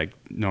bars, like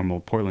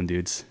normal Portland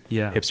dudes,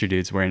 hipster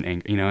dudes wearing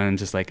anchor, and I'm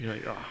just like,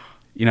 oh.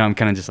 I'm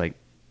kind of just like,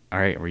 all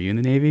right, were you in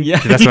the Navy?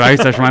 Yeah. That's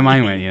where my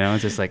mind went,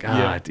 it's just like,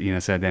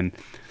 so then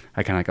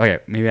I kind of like,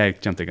 okay, maybe I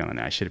jumped the gun on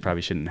that. I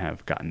probably shouldn't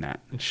have gotten that.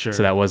 Sure.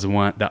 So that was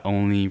the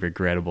only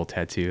regrettable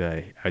tattoo that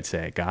I would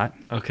say I got.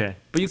 Okay.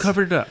 But you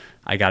covered it up.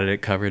 I got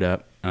it covered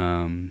up,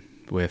 now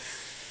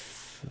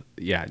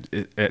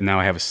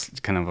I have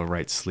kind of a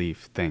right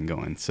sleeve thing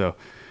going. So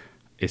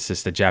it's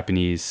just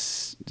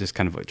just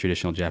kind of a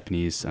traditional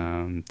Japanese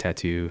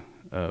tattoo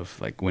of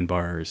like wind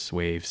bars,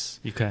 waves.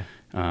 Okay.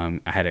 I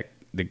had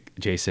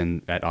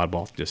Jason at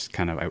Oddball just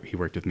kind of, he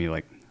worked with me,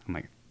 like, I'm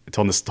like, I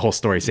told him this whole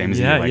story, same as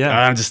you, like,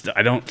 I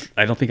don't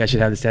think I should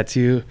have this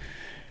tattoo.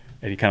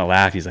 And he kind of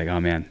laughed. He's like, oh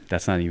man,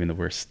 that's not even the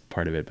worst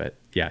part of it, but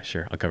yeah,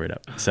 sure, I'll cover it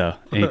up. So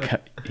and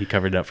he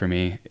covered it up for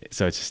me.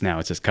 So it's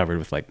just covered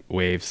with like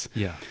waves.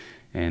 Yeah.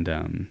 And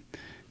on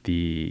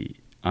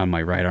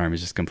my right arm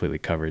is just completely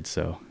covered,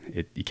 so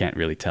you can't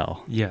really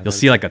tell. Yeah. You'll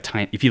see like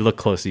if you look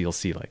closely, you'll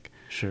see like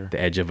sure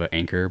the edge of an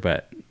anchor,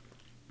 but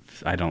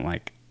I don't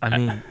like. I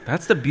mean,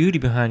 that's the beauty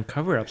behind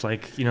cover-ups.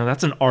 Like,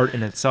 that's an art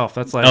in itself.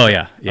 That's like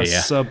a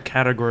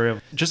subcategory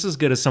of just as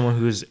good as someone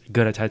who's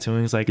good at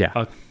tattooing. Is like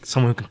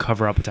someone who can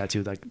cover up a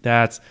tattoo. Like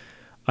that's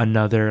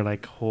another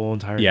like whole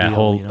entire deal.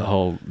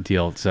 Whole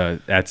deal. So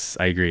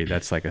I agree.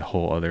 That's like a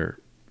whole other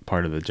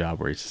part of the job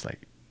where it's just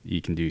like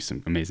you can do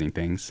some amazing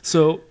things.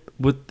 So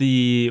with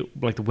the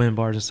wind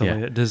bars and stuff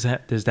like that, does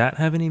that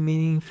have any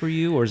meaning for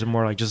you, or is it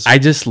more like just? I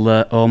just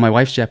love. Oh, my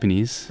wife's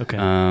Japanese. Okay.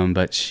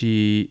 But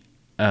she.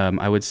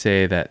 I would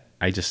say that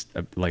I just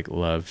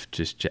love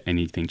just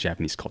anything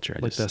Japanese culture.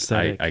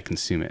 I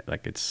consume it.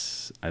 Like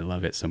I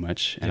love it so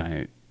much,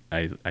 and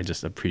I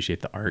just appreciate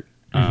the art.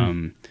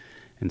 Mm-hmm.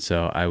 And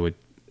so I would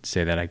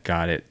say that I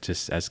got it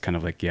just as kind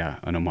of like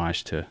an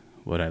homage to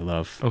what I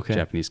love,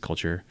 Japanese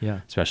culture. Yeah,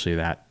 especially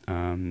that,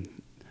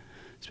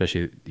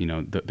 especially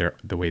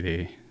the way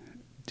they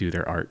do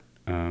their art.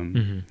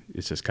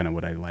 It's just kind of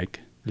what I like.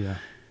 Yeah,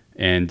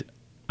 and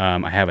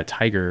I have a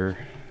tiger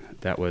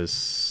that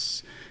was.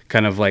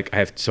 Kind of like I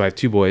have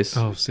two boys,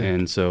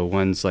 and so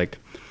one's like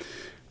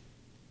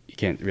you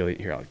can't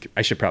really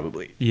I should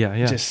probably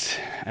just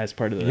as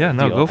part of the deal,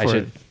 go for it. I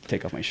should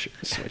take off my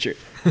sweatshirt.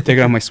 Take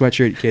off my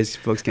sweatshirt in case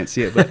folks can't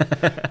see it,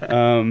 but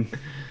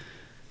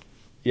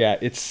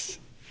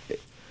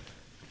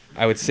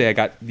I would say I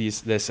got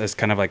this as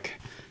kind of like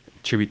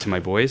tribute to my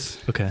boys.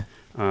 Okay.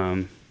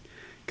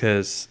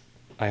 Because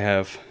I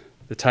have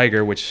the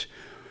tiger, which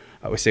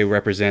I would say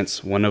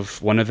represents one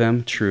of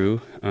them, True.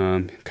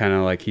 Kind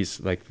of like he's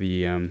like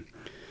the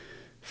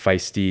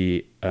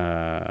feisty,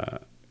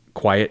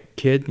 quiet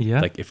kid.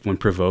 Yeah. Like when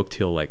provoked,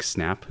 he'll like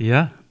snap.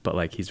 Yeah. But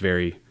like he's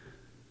kind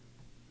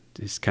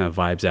of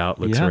vibes out,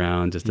 looks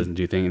around, just doesn't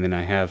do thing. And then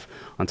I have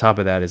on top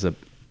of that is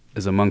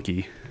a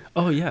monkey.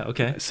 Oh yeah.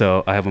 Okay.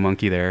 So I have a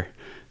monkey there.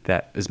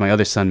 That is my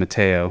other son,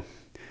 Mateo,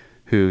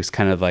 who's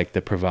kind of like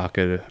the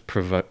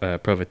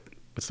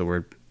what's the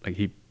word? Like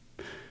he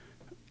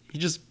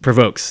just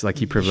provokes, like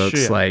he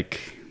provokes, like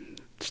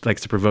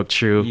likes to provoke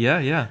True.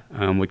 Yeah.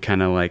 Would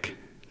kind of like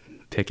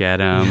pick at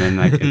him and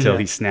like until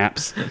he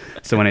snaps.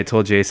 So when I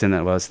told Jason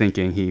that what I was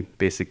thinking, he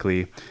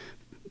basically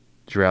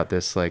drew out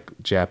this like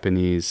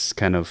Japanese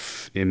kind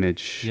of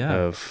image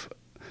of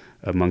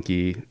a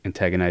monkey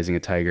antagonizing a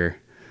tiger.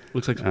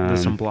 Looks like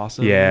there's some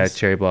blossoms. Yeah,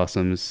 cherry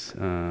blossoms,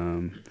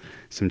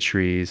 some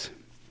trees,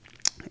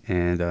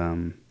 and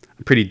I'm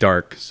pretty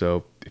dark.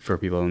 So for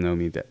people who know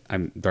me, that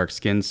I'm dark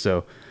skinned,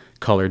 so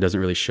color doesn't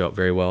really show up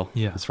very well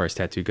as far as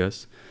tattoo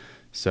goes.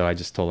 So I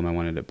just told him I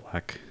wanted it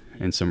black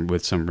and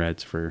with some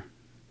reds for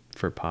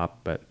pop.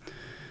 But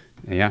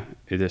yeah,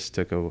 it just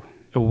took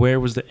Where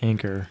was the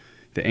anchor?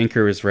 The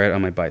anchor was right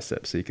on my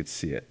bicep, so you could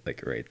see it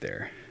like right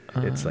there.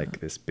 It's like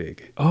this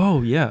big.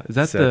 Oh yeah, is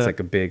that So it's like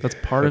a big. That's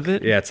part hook. of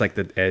it. Yeah, it's like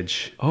the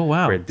edge. Oh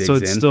wow. Where it digs So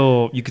it's in.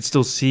 still you could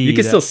still see. You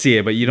can still see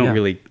it, but you don't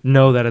really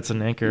know that it's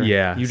an anchor.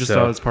 Yeah, You just so-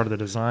 thought it's part of the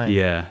design.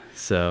 Yeah.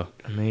 So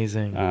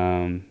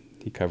Amazing.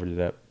 he covered it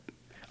up.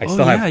 I Oh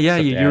still have yeah.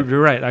 stuff to add.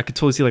 You're right. I could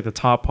totally see like the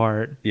top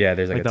part. Yeah,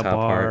 there's like like a the top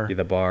bar. part,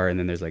 the bar, and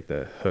then there's like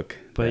the hook.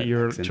 But that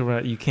you're hooks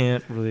in. you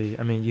can't really.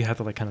 I mean, you have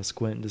to like kind of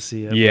squint to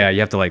see it. Yeah, you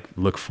have to like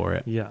look for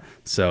it. But, yeah.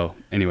 So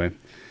anyway,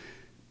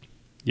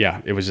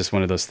 yeah, it was just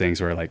one of those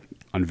things where like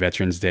on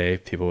Veterans Day,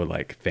 people would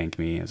like thank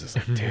me. I was just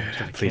like, dude,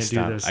 please can't do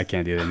stop. this. I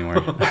can't do it anymore.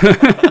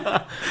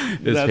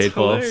 It's That's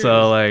painful. hilarious.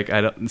 So like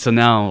I don't. So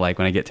now like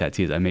when I get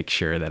tattoos, I make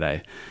sure that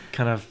I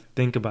Kind of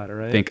think about it,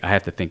 right? I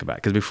have to think about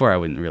it because before I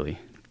wouldn't really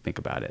think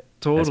about it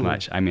as Totally.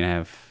 much. I mean, I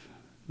have,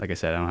 like I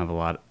said, I don't have a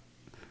lot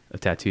of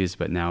tattoos,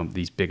 but now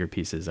these bigger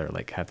pieces are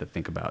like have to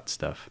think about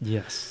stuff.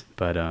 Yes.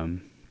 But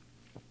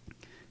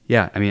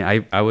yeah, I mean,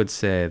 I would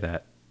say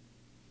that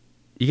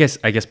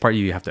I guess part of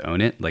you have to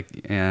own it. Like,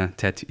 yeah,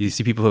 tattoo. You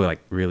see people who have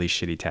like really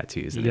shitty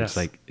tattoos, and Yes.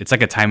 it's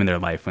like a time in their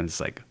life when it's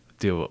like,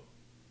 dude,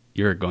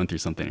 you're going through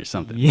something or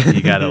something. Yeah.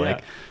 You gotta Yeah.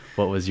 like,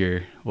 what was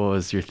your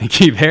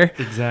thinking there?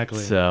 Exactly.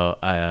 So,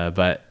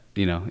 but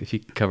you know, if you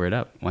can cover it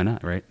up, why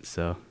not, right?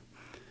 So,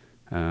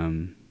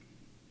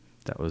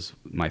 that was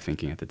my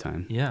thinking at the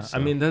time. Yeah, So,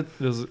 I mean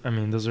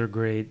those are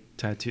great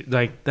tattoos.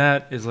 Like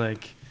that's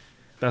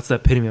the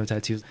epitome of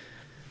tattoos.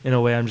 In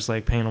a way, I'm just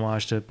like paying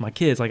homage to my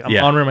kids. Like I'm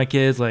Yeah. honoring my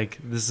kids. Like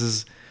this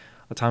is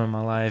a time in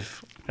my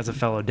life as a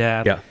fellow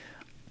dad. Yeah.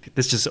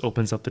 This just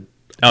opens up the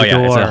Oh yeah,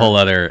 it's door. a whole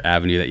other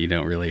avenue that you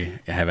don't really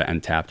have it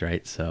untapped,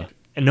 right? So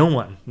And no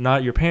one,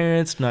 not your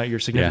parents, not your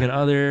significant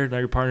other, not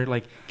your partner,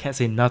 like can't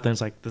say nothing.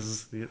 It's like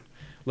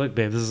look,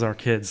 babe, this is our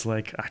kids.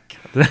 Like I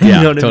can't, yeah,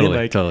 you know what totally, I mean?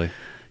 Like, totally.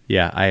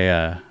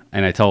 Yeah,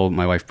 I told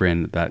my wife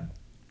Bryn that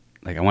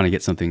like I want to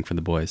get something for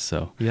the boys.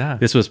 So yeah,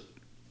 this was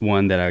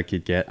one that I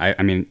could get.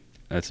 I mean,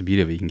 that's the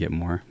beauty of it. You can get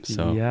more.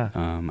 So Yeah.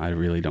 I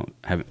really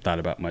haven't thought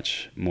about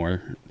much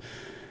more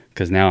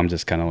because now I'm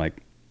just kind of like,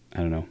 I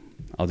don't know.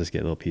 I'll just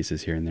get little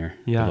pieces here and there,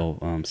 Yeah.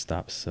 little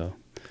stops. So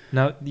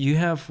Now you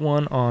have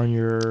one on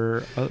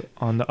your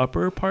on the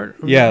upper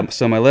part. Of yeah. your-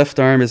 So my left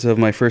arm is of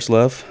my first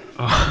love.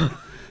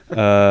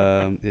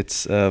 Oh,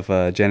 It's of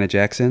Janet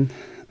Jackson.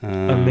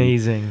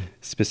 amazing.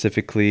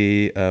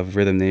 Specifically of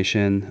Rhythm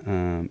Nation,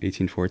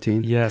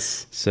 1814.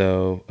 Yes.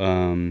 So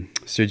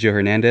Sergio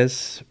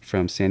Hernandez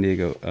from San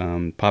Diego,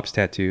 Pop's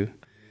Tattoo.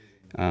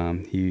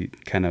 He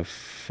kind of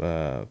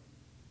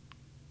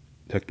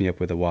hooked me up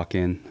with a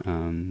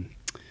walk-in.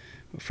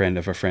 A friend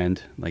of a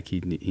friend, like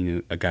he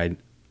knew a guy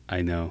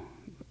I know,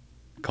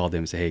 called him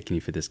and said, "Hey, can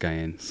you fit this guy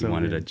in?" So he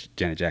wanted good. a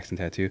Janet Jackson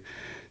tattoo.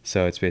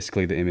 So it's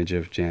basically the image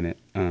of Janet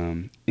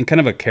in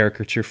kind of a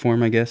caricature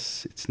form, I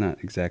guess. It's not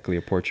exactly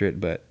a portrait,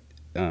 but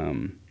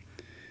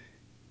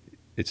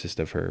it's just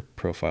of her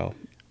profile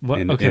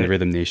in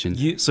Rhythm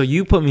Nation. So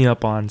you put me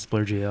up on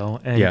Splurgio,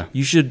 and Yeah.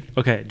 you should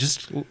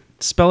just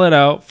spell it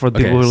out for the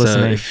people who are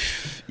listening.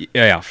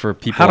 For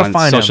people How to on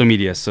find social him.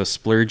 media. So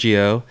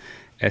Splurgeo,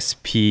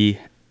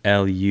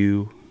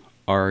 SPLURGEO.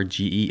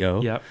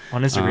 Yep,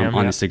 on Instagram.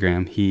 On yeah.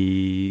 Instagram.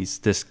 He's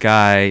this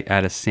guy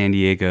out of San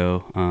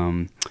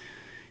Diego.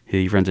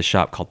 He runs a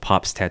shop called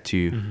Pop's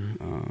Tattoo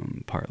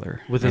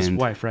Parlor. With his And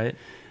wife, right?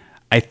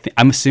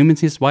 I'm assuming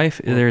it's his wife.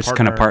 Or There's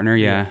kind of partner, partner,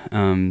 yeah.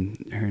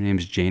 Her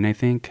name's Jane, I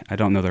think. I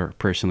don't know her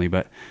personally,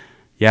 but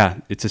yeah,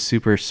 it's a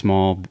super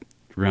small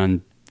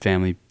run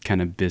family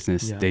kind of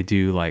business. Yeah. They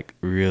do like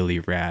really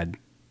rad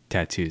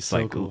tattoos, So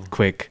like cool.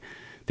 quick.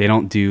 They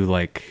don't do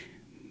like,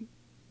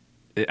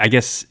 I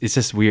guess it's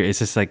just weird. It's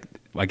just like,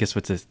 I guess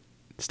what the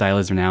style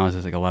is now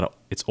is like a lot of,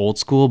 it's old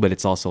school, but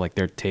it's also like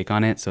their take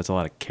on it. So it's a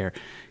lot of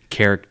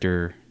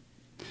character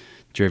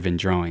driven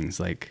drawings,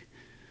 like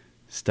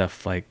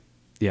stuff like,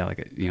 yeah,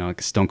 like, you know,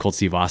 like Stone Cold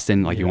Steve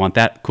Austin. Like, Yeah. you want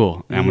that?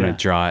 Cool. And I'm going Yeah. to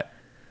draw it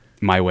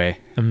my way.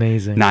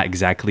 Amazing. Not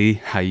exactly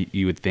how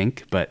you would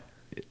think, but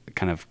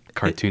kind of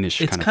cartoonish.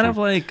 It's kind of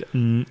like,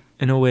 in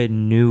a way,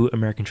 new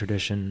American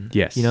tradition.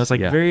 Yes, You know, it's like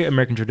yeah. very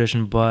American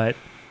tradition, but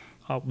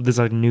there's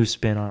like a new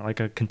spin on it, like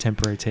a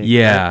contemporary take.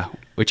 Yeah, right?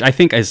 which I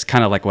think is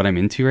kind of like what I'm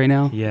into right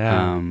now.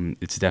 Yeah.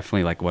 It's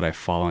definitely like what I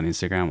follow on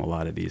Instagram. A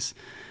lot of these,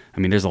 I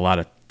mean, there's a lot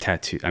of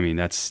tattoo. I mean,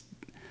 that's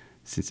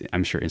since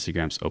I'm sure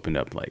Instagram's opened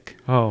up like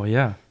Oh,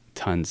 yeah.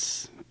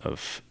 tons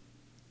of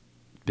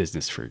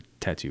business for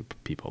tattoo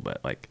people, but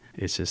like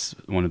it's just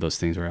one of those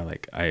things where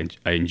I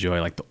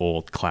enjoy like the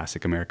old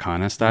classic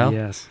Americana style.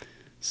 Yes.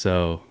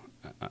 So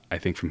I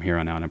think from here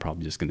on out, I'm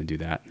probably just going to do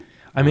that.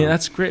 I mean,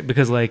 that's great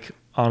because like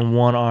on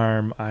one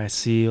arm I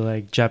see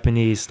like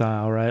Japanese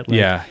style, right? Like,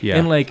 Yeah.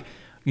 And like,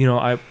 you know,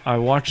 I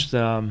watched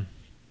that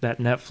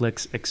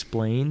Netflix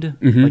Explained.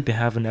 Mhm. Like they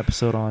have an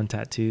episode on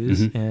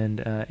tattoos, Mhm. and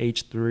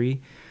H3,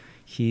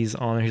 he's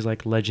on there. He's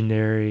like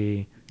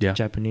legendary Yeah.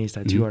 Japanese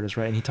tattoo Mhm. artist,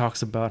 right? And he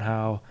talks about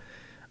how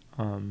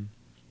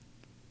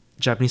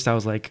Japanese style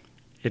is like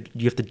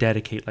you have to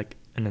dedicate like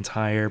an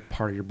entire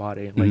part of your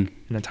body, like Mhm.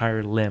 an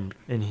entire limb.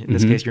 In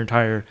this Mhm. case, your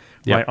entire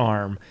Yep. right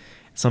arm.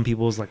 Some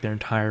people's like their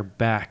entire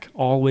back,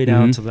 all the way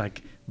down Mhm. to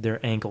like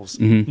their ankles,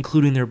 Mhm.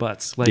 including their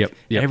butts, like Yep,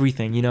 yep.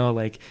 everything, you know,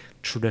 like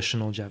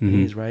traditional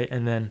Japanese, right?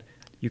 And then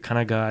you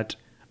kind of got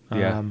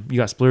Yeah. you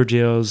got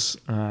Splurgios,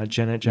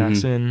 Janet Mm-hmm.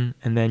 Jackson,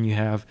 and then you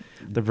have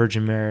the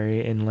Virgin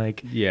Mary, and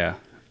like Yeah.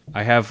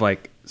 I have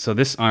like, so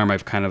this arm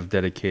I've kind of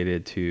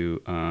dedicated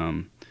to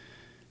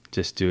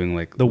just doing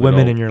like the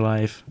women in your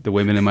life. the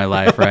women in my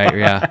life, right?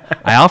 Yeah.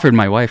 I offered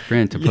my wife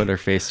Bryn to put her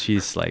face.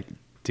 She's like,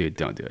 dude,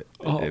 don't do it.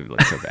 Oh. It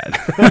looks so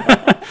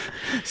bad.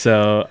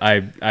 So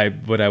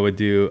what I would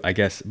do, I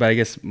guess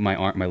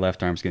my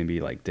left arm's going to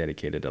be like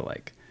dedicated to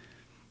like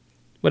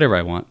whatever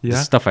I want. Yeah.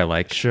 Just stuff I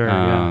like. Sure,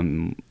 yeah.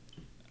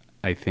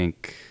 I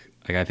think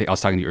I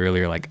was talking to you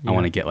earlier, like I Yeah.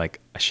 want to get like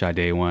a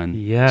Sade one,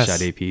 Yes.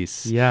 Sade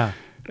piece. Yeah.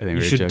 I think You we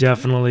were should joking.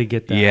 definitely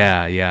get that.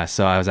 Yeah, yeah.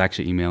 So I was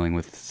actually emailing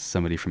with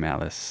somebody from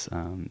Atlas,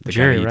 the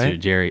Jerry, guy that right?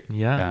 Jerry,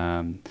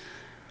 Yeah.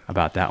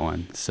 about that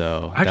one.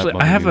 So Actually,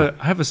 that-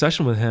 I have a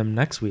session with him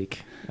next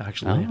week.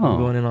 Actually, Oh. I'm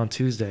going in on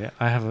Tuesday.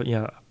 I have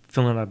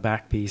filling out a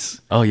back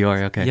piece. Oh, you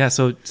are okay. Yeah,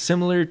 so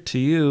similar to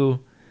you,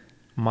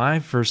 my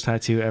first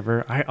tattoo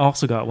ever, I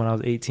also got when I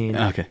was 18.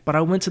 Okay. But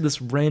I went to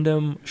this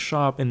random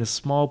shop in this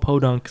small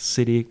podunk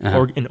city,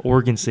 Uh-huh. in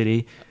Oregon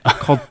City,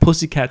 called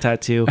Pussycat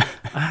Tattoo.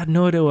 I had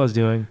no idea what I was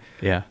doing.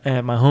 Yeah.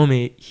 And my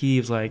homie, he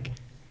was like,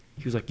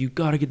 you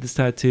gotta get this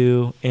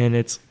tattoo, and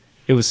it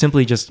was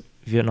simply just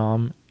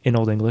Vietnam in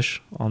Old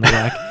English on the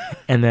back,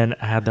 and then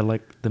I had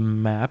the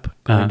map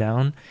going Uh-huh.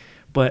 down.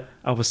 But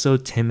I was so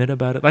timid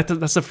about it. Like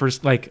that's the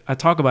first, like I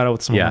talk about it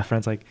with some of Yeah. my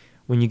friends. Like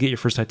when you get your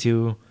first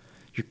tattoo,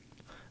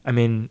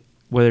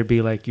 whether it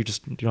be like you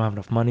don't have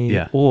enough money,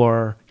 Yeah.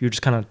 or you're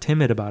just kind of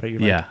timid about it.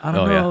 You're Yeah. like, I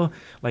don't Oh, yeah. know.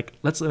 Like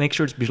let's make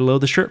sure it's below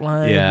the shirt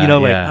line. Yeah, You know,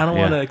 like yeah, I don't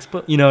yeah. want to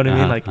expose. You know what I mean?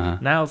 Uh-huh, Like uh-huh.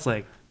 now it's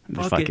like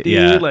fuck it, dude.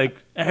 yeah. Like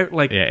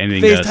Yeah,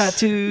 anything face goes.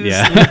 tattoos.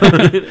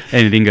 Yeah. you know?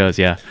 Anything goes.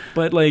 Yeah.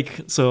 But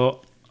like,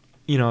 so,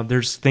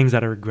 there's things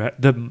that I regret.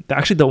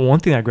 Actually, the one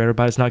thing I regret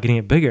about is not getting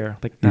it bigger.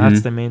 Like that's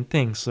Mhm. the main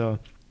thing. So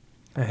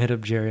I hit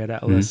up Jerry at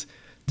Atlas Mm-hmm.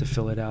 to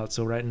fill it out.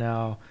 So right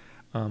now,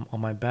 on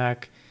my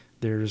back,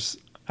 there's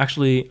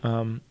actually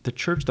the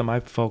church that my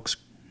folks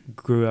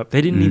grew up. They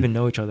didn't Mhm. even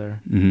know each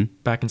other Mm-hmm.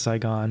 back in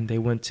Saigon. They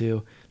went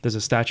to. There's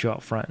a statue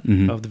out front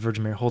Mhm. of the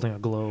Virgin Mary holding a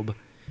globe,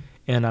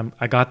 and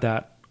I got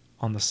that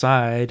on the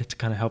side to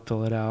kind of help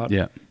fill it out.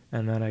 Yeah.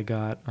 And then I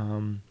got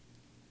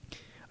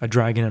a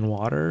dragon in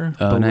water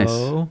Oh,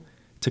 below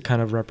to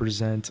kind of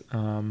represent.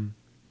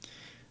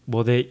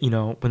 Well, they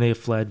when they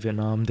fled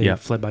Vietnam, they Yeah.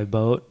 fled by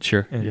boat.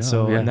 Sure. And Yeah,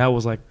 so yeah. and that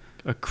was like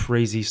a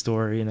crazy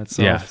story in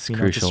itself. Yeah. It's a it's a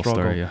crucial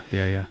struggle. story. Yeah.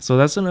 Yeah. Yeah. So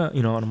that's an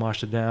homage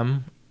to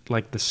them,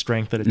 like the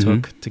strength that it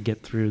Mhm. took to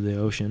get through the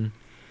ocean.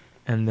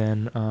 And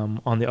then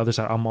on the other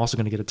side, I'm also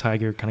going to get a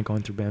tiger kind of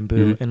going through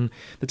bamboo. Mhm. And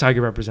the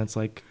tiger represents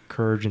like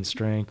courage and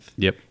strength.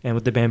 Yep. And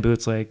with the bamboo,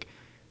 it's like,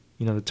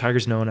 the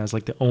tiger's known as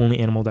like the only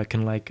animal that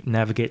can like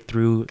navigate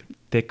through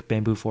thick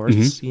bamboo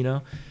forests,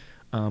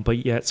 Mm-hmm.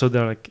 But yeah, so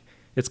they're like,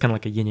 it's kind of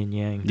like a yin and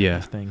yang type Yeah.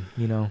 of thing,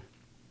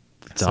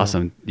 It's So-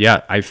 awesome.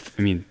 Yeah. I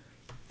mean,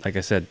 like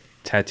I said,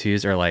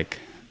 tattoos are like,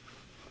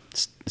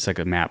 it's like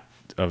a map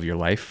of your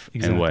life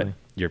and what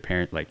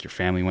Exactly. your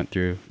family went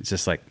through. It's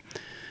just like,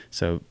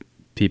 so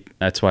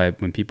that's why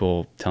when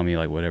people tell me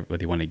like what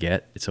they want to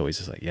get, it's always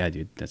just like, yeah,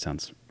 dude, that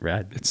sounds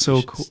rad. It's so You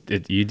should- cool.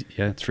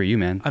 It's for you,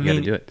 man. I You mean,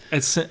 gotta do it.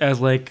 it's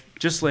as like,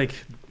 just like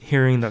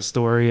hearing that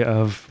story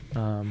of,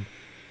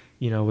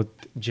 with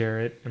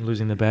Jarrett and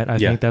losing the bet. I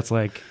Yeah. think that's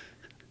like,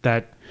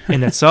 that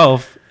in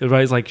itself,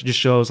 right, is like, just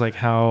shows like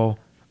how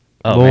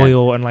Oh,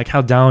 loyal and like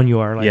how down you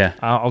are. Like, Yeah.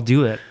 I'll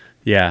do it.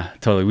 Yeah,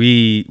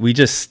 totally. We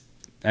just,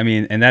 I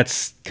mean, and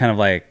that's kind of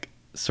like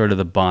sort of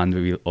the bond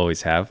we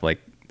always have. Like,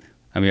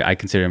 I mean, I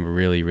consider him a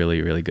really,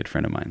 really, really good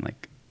friend of mine.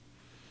 Like,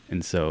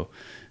 and so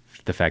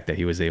the fact that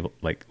he was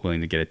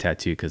willing to get a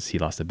tattoo because he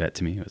lost a bet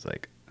to me, it was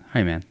like,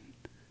 hey man,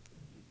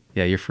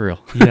 yeah, you're for real.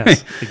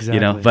 Yes,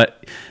 exactly.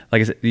 But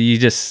like I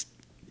said,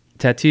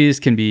 tattoos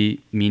can be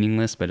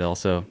meaningless, but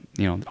also,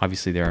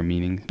 obviously there are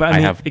meaning. But I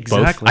mean, have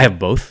exactly. both. I have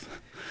both.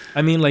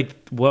 I mean, like,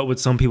 what would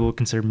some people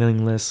consider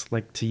meaningless?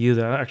 Like, to you,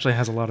 that actually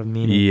has a lot of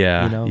meaning.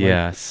 Yeah, like-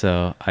 yeah.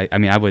 So I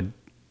mean, I would.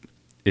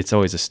 It's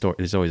always a story.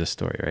 There's always a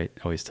story, right?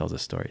 It always tells a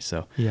story.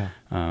 So Yeah.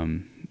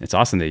 it's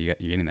awesome that you're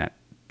getting that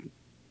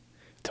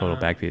total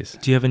back piece.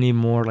 Do you have any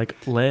more like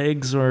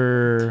legs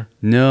or?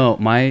 No,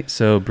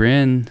 so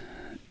Bryn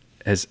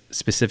has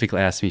specifically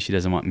asked me. She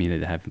doesn't want me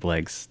to have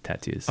legs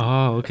tattoos.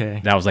 Oh,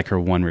 okay. That was like her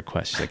one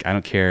request. She's like, I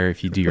don't care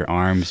if you do your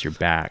arms, your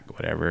back,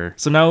 whatever.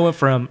 So now we went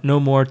from no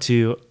more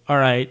to, all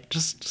right,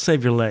 just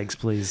save your legs,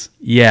 please.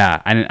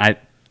 Yeah,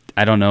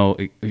 I don't know.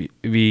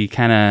 We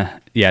kind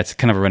of, it's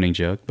kind of a running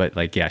joke, but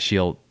like, yeah, she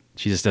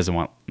just doesn't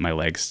want my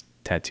legs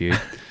tattooed,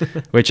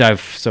 which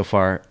so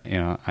far,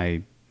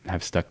 I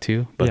have stuck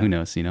to, but Yeah. who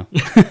knows,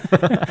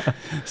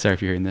 Sorry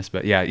if you're hearing this,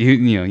 but yeah,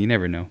 you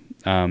never know.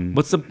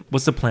 What's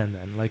the plan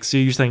then? Like, so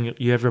you're saying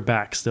you have your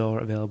back still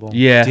available?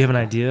 Yeah. Do you have an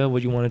idea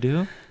what you want to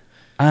do?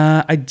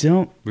 I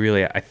don't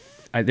really. I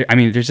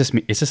mean, it's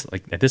just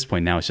like at this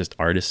point now, it's just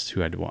artists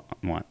who I'd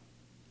want.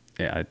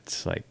 Yeah,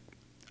 it's like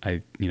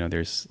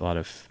there's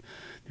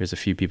a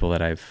few people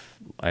that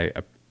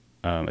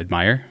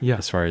admire Yeah.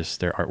 as far as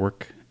their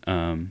artwork.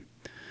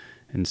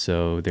 And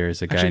so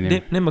there's a guy Actually,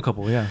 named. name a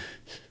couple. Yeah.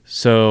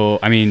 So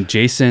I mean,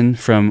 Jason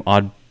from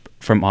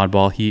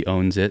Oddball, he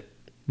owns it,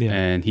 Yeah.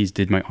 and he's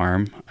did my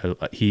arm.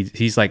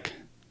 He's like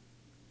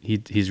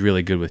he's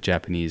really good with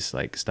Japanese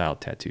like style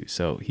tattoos.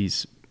 So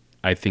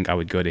I think I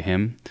would go to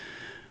him,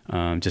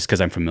 just because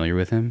I'm familiar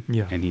with him.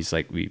 Yeah. And he's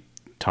like we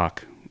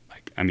talk.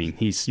 Like I mean,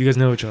 You guys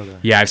know each other.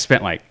 yeah. I've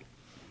spent like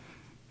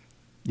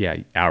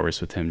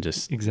hours with him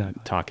just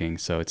Exactly. talking.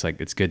 So it's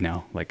like it's good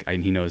now. Like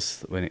he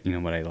knows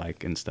what I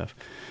like and stuff.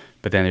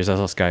 But then there's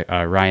also this guy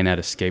Ryan at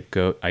a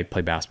Scapegoat. I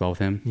play basketball with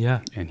him.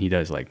 Yeah. And he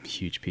does like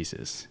huge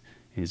pieces.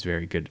 He's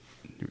very good.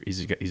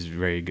 He's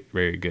very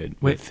good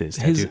Wait, with his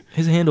tattoo.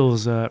 his handle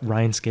is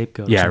Ryan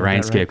Scapegoat. or Yeah, something like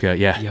Ryan that, right? Scapegoat.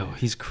 Yeah. Yo,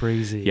 he's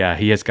crazy. Yeah,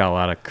 he has got a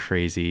lot of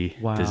crazy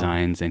Wow.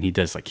 designs, and he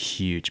does like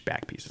huge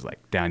back pieces, like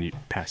down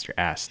past your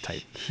ass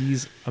type.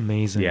 He's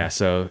amazing. Yeah,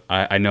 so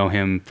I know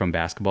him from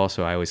basketball,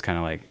 so I always kind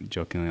of like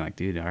jokingly like,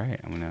 dude, all right,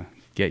 I'm gonna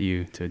get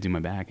you to do my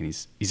back, and he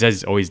says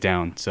he's always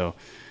down, so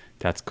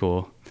that's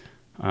cool.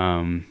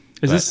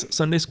 Is this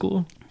Sunday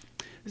school?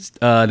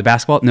 The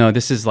basketball? No,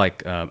 this is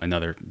like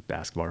another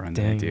basketball run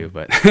that I Dang. do,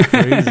 but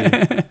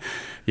Crazy.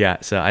 yeah.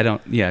 So I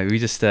don't. Yeah, we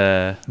just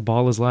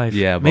Ball is life.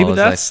 Yeah, ball maybe is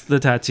that's the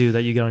tattoo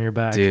that you get on your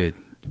back. dude,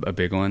 a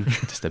big one,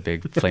 just a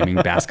big flaming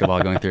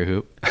basketball going through a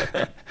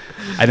hoop.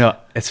 I know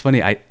it's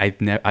funny. I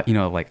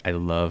never, like I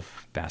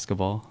love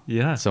basketball.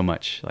 Yeah. So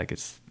much, like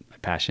it's a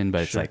passion,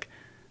 but it's Sure. like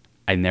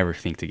I never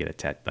think to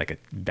get like a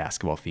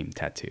basketball themed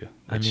tattoo.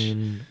 I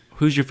mean,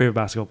 who's your favorite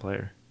basketball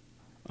player?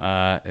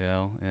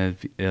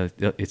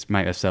 It's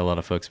might upset a lot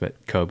of folks, but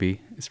Kobe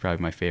is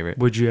probably my favorite.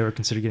 Would you ever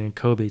consider getting a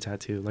Kobe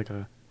tattoo? Like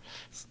a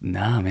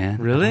Nah, man.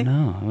 Really?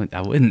 No,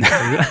 I wouldn't.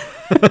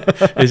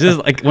 It's just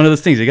like one of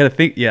those things you got to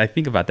think. Yeah, I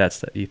think about that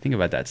stuff. You think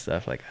about that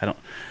stuff. Like I don't.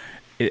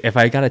 If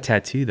I got a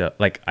tattoo though,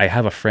 like I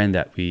have a friend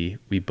that we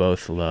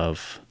both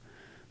love,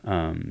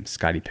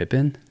 Scottie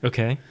Pippen.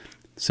 Okay.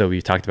 So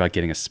we talked about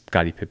getting a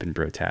Scottie Pippen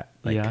bro tat.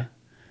 Like, Yeah.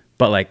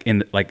 But like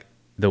in like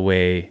the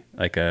way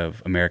like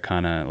of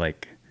Americana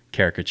like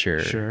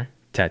caricature Sure.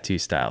 tattoo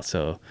style.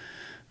 So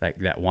like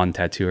that one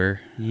tattooer.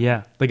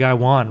 Yeah. The guy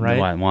Juan,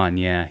 right? Juan,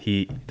 yeah.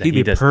 He He'd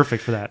be does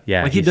perfect for that.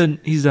 Yeah, Like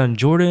he's done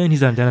Jordan.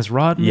 He's done Dennis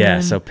Rodman. Yeah,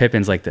 so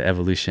Pippen's like the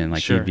evolution.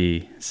 Like Sure. he'd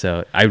be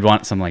so I'd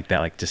want something like that,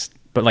 like just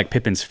but like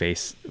Pippen's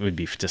face would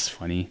be just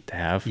funny to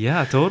have.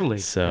 Yeah, totally.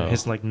 So-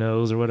 his like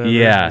nose or whatever.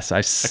 Yeah,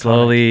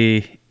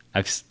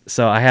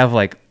 so I have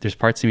like there's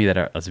parts of me that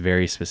are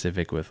very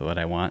specific with what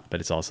I want, but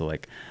it's also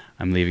like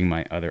I'm leaving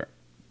my other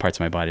parts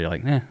of my body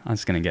like, I'm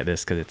just gonna get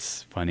this because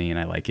it's funny and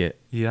I like it.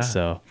 Yeah.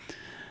 So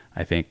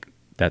I think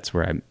that's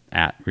where I'm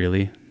at.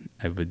 Really,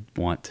 I would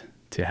want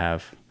to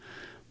have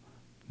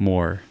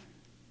more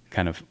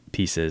kind of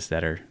pieces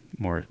that are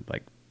more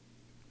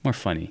more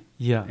funny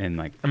Yeah. and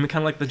like I mean,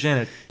 kind of like the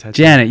Janet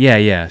tattoo. Janet.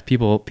 Yeah.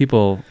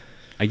 People,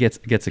 I gets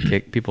a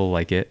kick. People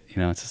like it.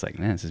 It's just like,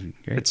 man, this is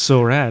great. It's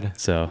so rad.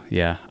 So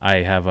yeah, I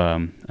have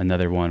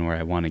another one where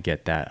I want to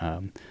get that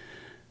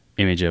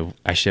image of.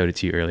 I showed it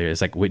to you earlier.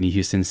 It's like Whitney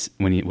Houston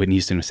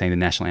was saying the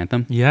national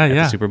anthem. Yeah, at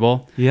yeah. the Super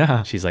Bowl.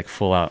 Yeah. She's like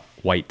full out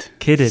white,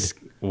 Kitted.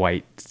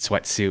 white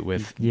sweatsuit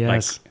with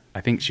Yes. like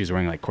I think she was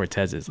wearing like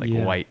Cortezes, like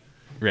Yeah. white,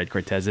 red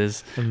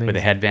Cortezes with Amazing. a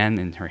headband,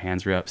 and her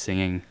hands were up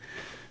singing.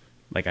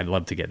 Like I'd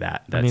love to get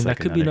that. That's I mean, like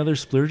that could be another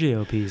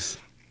Splurgio piece.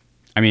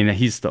 I mean,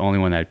 he's the only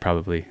one that I'd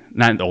probably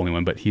not the only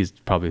one, but he's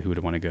probably who would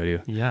want to go to.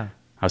 Yeah.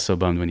 I was so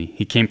bummed when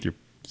he came through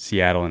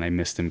Seattle and I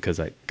missed him because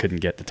I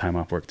couldn't get the time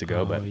off work to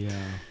go. Oh, But yeah.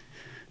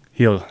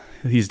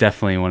 he's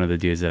definitely one of the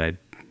dudes that I'd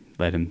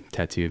let him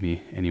tattoo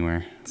me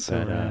anywhere. So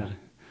but rad.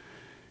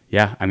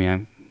 yeah, I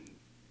mean,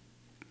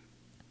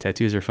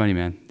 tattoos are funny,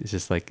 man. It's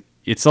just like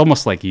it's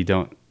almost like you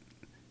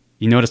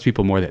notice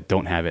people more that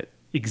don't have it.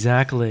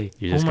 Exactly.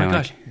 You're just oh my kinda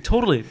gosh.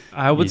 Totally.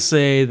 I would You-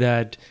 say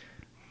that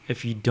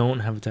if you don't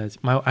have a tattoo,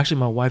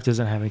 my wife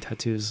doesn't have any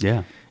tattoos.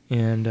 Yeah.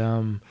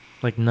 And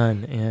like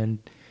none. And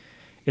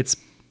it's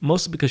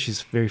mostly because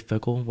she's very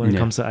fickle when it Yeah.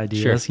 comes to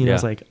ideas. Sure. It's Yeah.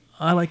 like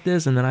I like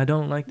this and then I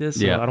don't like this.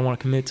 So Yeah. I don't want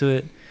to commit to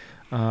it.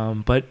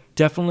 But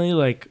definitely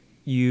like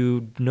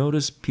you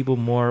notice people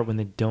more when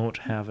they don't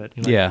have it.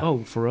 You're like, Yeah. oh,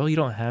 for real? You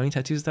don't have any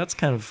tattoos? That's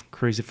kind of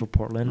crazy for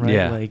Portland, right?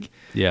 Yeah. Like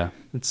Yeah.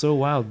 it's so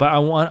wild. But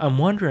I'm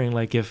wondering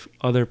like if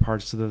other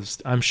parts of those,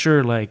 I'm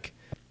sure like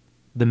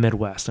the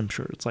Midwest, I'm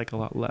sure it's like a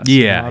lot less.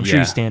 Yeah, I'm sure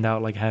yeah. you stand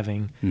out like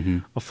having hmm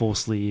a full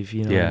sleeve,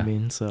 you know what Yeah. I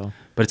mean? So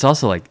But it's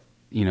also like,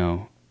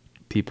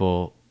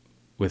 people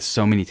with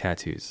so many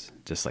tattoos,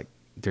 just like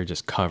they're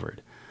just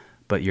covered.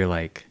 But you're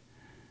like,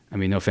 I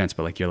mean, no offense,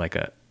 but like you're like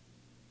a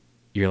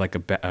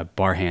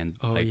bar hand,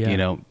 Oh, like,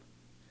 yeah.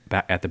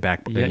 back at the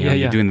back. Yeah, you know,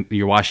 yeah,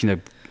 you're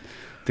washing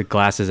the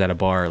glasses at a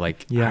bar.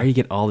 Like, Yeah. how do you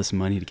get all this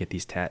money to get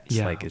these tats?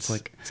 yeah, Like, it's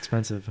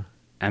expensive.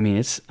 I mean,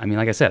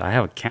 like I said, I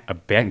have a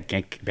bank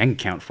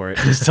account for it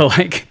just to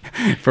like,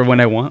 for when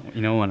I want,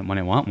 when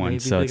I want one. Maybe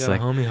So they it's got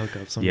like, a homie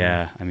hookup somewhere.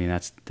 yeah, I mean,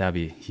 that'd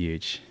be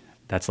huge.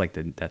 That's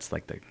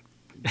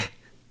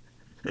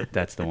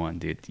the one,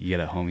 dude. You get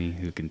a homie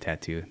who can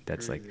tattoo.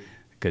 That's like a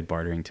good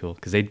bartering tool.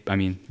 Cause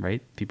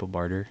right? People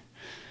barter.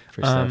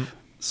 for stuff.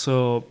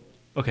 So,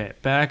 okay,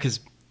 back is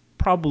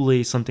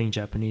probably something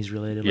Japanese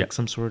related, Yeah. like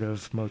some sort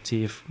of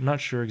motif. I'm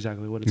not sure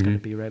exactly what it's going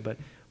to be, right? But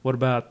what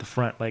about the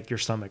front, like your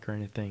stomach or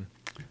anything?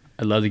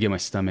 I'd love to get my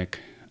stomach.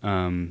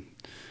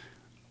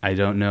 I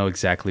don't know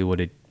exactly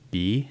what it'd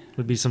be.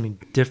 Would be something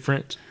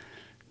different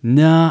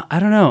No, I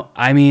don't know.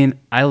 I mean,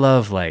 I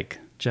love like,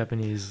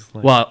 Japanese?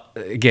 Like, well,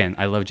 again,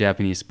 I love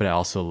Japanese, but I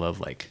also love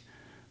like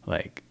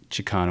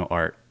Chicano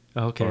art.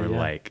 okay, Or yeah.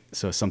 like,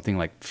 so something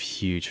like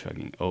huge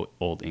fucking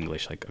old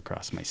English like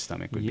across my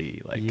stomach would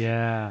be like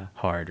yeah.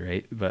 hard,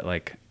 right? But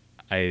like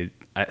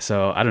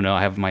so I don't know,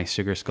 I have my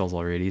sugar skulls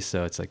already,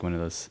 so it's like one of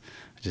those,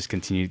 I just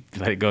continue to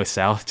let it go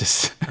south,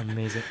 just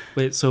Amazing.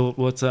 Wait, so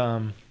what's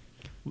do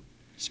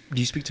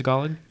you speak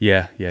Tagalog?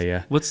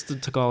 yeah. What's the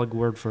Tagalog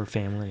word for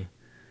family?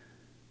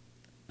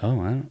 Oh,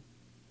 I don't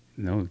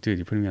know, dude,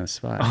 you're putting me on the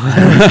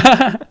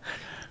spot.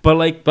 But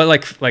like,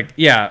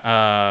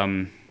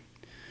 yeah,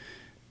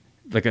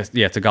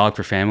 Tagalog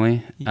for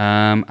family.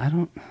 I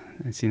don't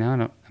see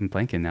now. I'm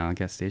blanking now. I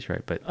got stage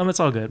right, but it's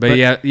all good. But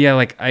yeah,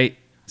 like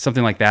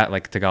something like that,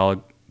 like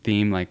Tagalog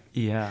theme, like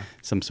yeah,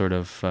 some sort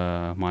of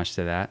homage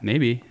to that,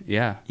 maybe.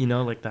 Yeah,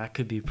 like that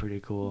could be pretty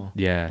cool.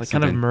 yeah, Like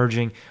kind of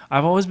merging.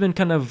 I've always been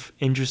kind of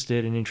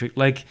interested and intrigued,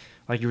 like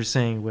you were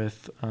saying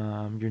with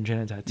your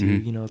Jenna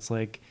tattoo. Mhm. It's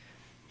like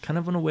kind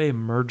of in a way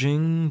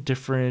merging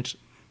different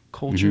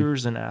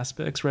cultures and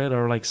aspects, right?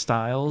 Or like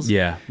styles.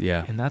 Yeah.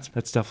 And that's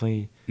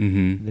definitely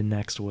Mm-hmm. the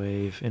next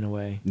wave in a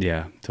way.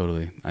 Yeah,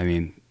 totally. I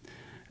mean,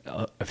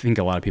 I think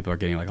a lot of people are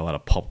getting like a lot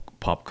of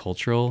pop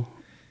cultural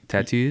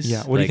tattoos.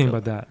 Yeah. What do you think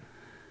about that?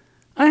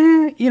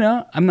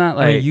 I'm not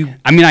like.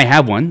 I mean, I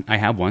have one,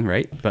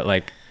 right? But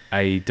like,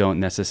 I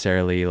don't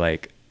necessarily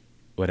like.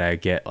 Would I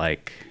get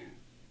like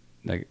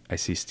I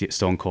see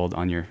Stone Cold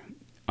on your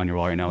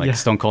wall right now, like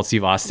Stone Cold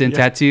Steve Austin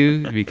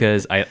tattoo,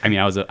 because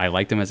I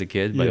liked him as a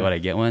kid, but would I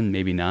get one?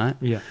 Maybe not.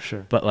 Yeah,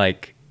 sure. But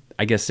like,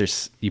 I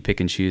guess you pick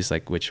and choose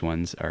like which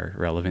ones are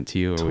relevant to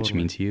you or which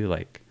mean to you.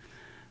 Like,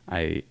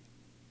 I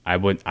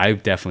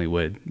definitely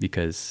would,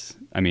 because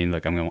I mean,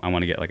 look, I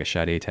want to get like a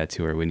Sade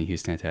tattoo or a Whitney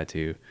Houston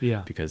tattoo.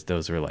 Yeah. Because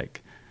those were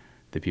like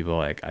the people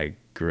like I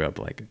grew up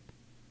like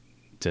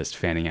just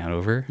fanning out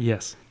over.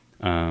 Yes.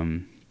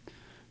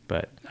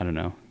 But I don't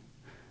know.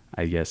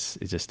 I guess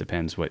it just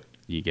depends what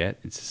you get.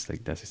 It's just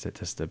like that's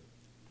the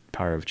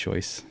power of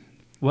choice.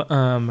 What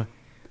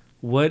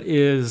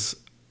is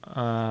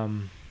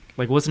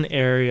like what's an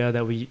area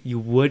that you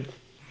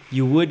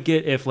would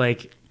get if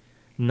like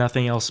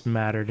nothing else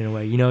mattered in a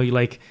way?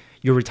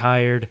 You're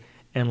retired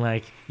and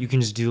like you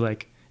can just do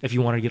like if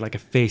you want to get like a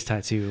face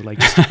tattoo like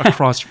just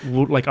across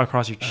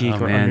your cheek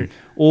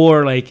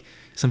or like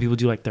some people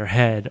do like their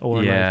head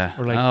or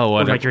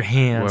like your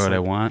hands. What would like, I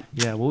want?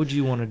 Yeah, what would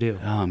you want to do?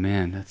 Oh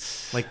man,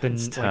 that's like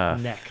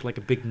neck, like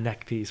a big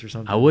neck piece or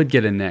something. I would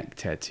get a neck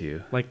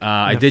tattoo. Like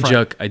I did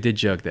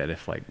joke that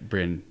if like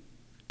Bryn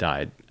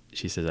died,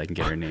 she says I can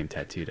get her name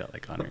tattooed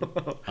like on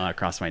her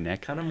across my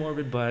neck. Kind of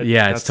morbid, but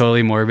yeah, it's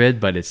totally morbid,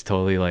 but it's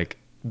totally like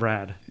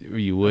Brad.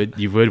 You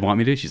would want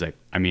me to? She's like,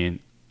 I mean,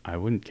 I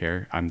wouldn't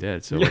care. I'm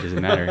dead, so what does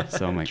it matter?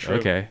 So I'm like, True.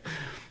 Okay.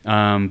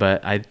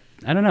 But I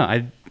don't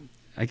know.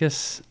 I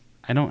guess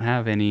I don't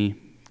have any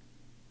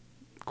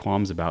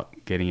qualms about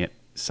getting it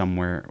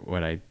somewhere.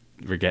 What I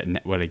get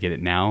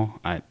it now.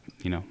 I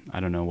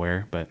don't know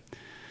where, but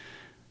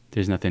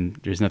there's nothing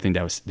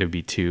that would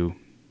be too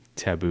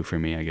taboo for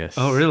me, I guess.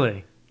 Oh,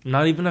 really?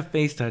 Not even a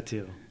face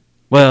tattoo?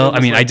 Well, I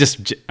mean,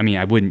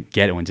 I wouldn't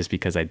get one just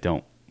because I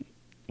don't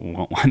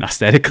want one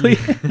aesthetically.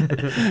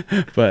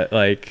 But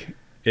like,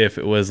 if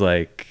it was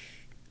like,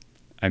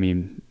 I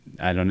mean,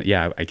 I don't know.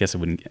 Yeah, I guess I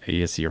wouldn't. I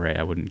guess you're right.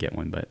 I wouldn't get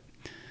one, but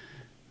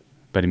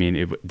I mean,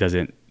 it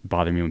doesn't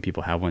bother me when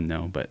people have one.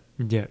 No, but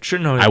yeah, sure.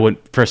 No, I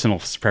wouldn't. Personal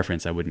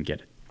preference, I wouldn't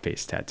get a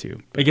face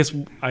tattoo. But I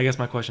guess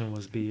my question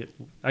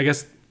I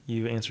guess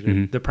you answered it.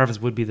 Mm-hmm. The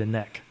preference would be the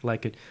neck,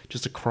 like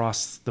just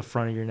across the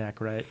front of your neck,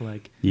 right?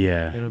 Like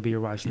yeah, it would be your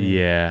wife's name.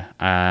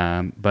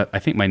 Yeah. But I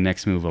think my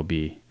next move will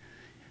be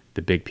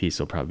the big piece.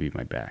 Will probably be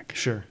my back.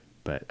 Sure.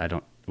 But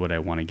what I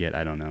want to get,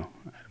 I don't know.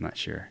 I'm not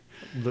sure.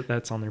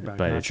 That's on their back.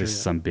 But it's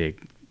just some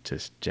big,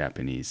 just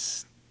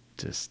Japanese,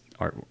 just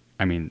art.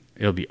 I mean,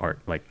 it'll be art.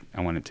 Like,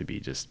 I want it to be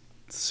just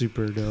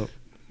super dope.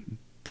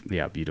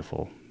 Yeah,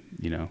 beautiful,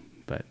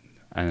 but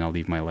and I'll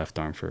leave my left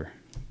arm for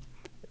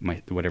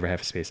my whatever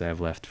half space I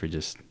have left for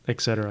just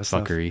etc.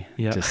 fuckery.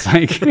 Yeah. Just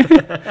like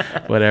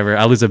whatever.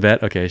 I'll lose a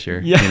bet. Okay,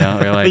 sure.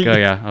 Yeah. Or like, oh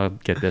yeah, I'll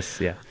get this.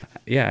 Yeah.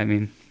 Yeah, I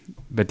mean,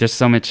 but there's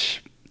so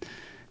much.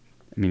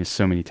 I mean, there's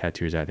so many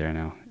tattooers out there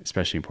now,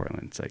 especially in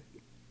Portland. It's like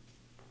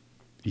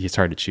it's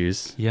hard to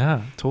choose.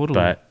 Yeah, totally.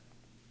 But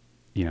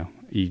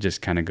you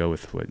just kind of go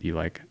with what you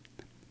like.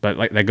 But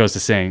like that goes to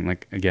saying,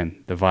 like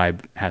again, the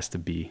vibe has to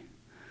be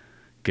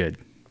good.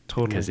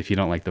 Totally. Because if you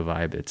don't like the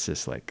vibe, it's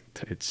just like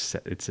it's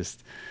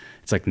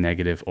like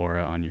negative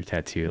aura on your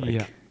tattoo.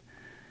 Like,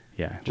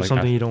 yeah. Just like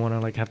something you don't want to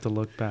like have to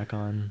look back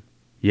on.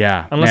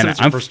 Yeah. Unless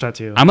it's your first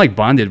tattoo. I'm like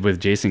bonded with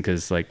Jason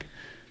because like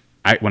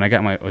when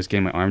I was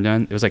getting my arm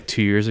done, it was like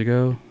 3 years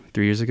ago.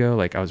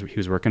 Like he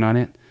was working on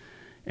it,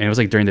 And it was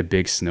like during the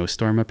big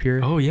snowstorm up here.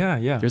 Oh yeah,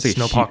 yeah. There's like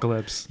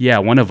Snowpocalypse. Yeah,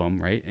 one of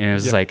them, right? And it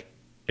was Yeah. like,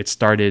 it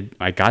started,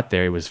 I got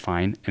there, it was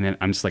fine. And then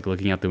I'm just like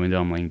looking out the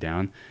window, I'm laying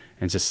down,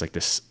 and it's just like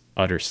this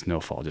utter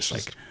snowfall, just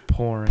like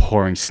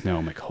pouring snow.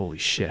 I'm like, holy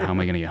shit, how am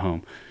I going to get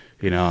home?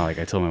 You know, like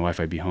I told my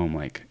wife I'd be home,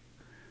 like,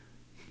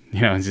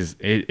 you know, it's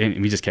just,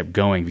 and we just kept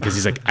going because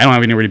he's like, I don't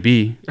have anywhere to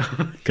be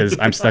because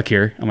I'm stuck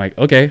here. I'm like,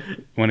 okay,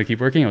 want to keep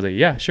working? I was like,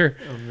 yeah, sure.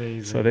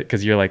 Amazing. So that,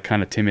 because you're like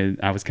kind of timid,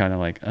 I was kind of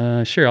like,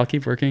 sure, I'll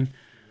keep working.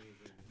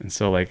 And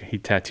so like he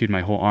tattooed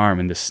my whole arm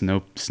in this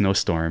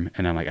snowstorm,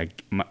 and I'm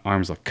like, my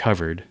arms are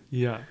covered.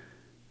 Yeah.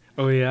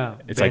 Oh yeah.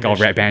 It's like all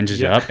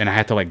bandaged up, and I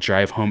had to like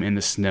drive home in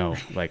the snow,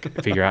 like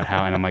figure out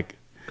how. And I'm like,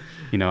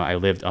 you know, I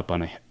lived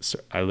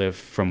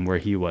from where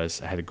he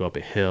was. I had to go up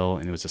a hill,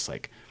 and it was just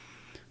like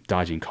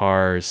dodging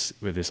cars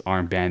with this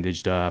arm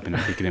bandaged up, and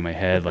I'm thinking in my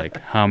head like,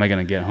 how am I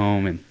gonna get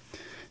home? And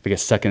if I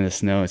get stuck in the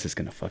snow, it's just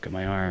gonna fuck up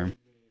my arm.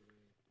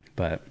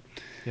 But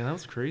yeah, that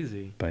was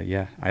crazy. But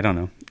yeah, I don't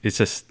know. It's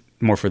just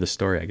more for the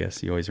story, I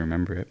guess. You always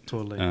remember it.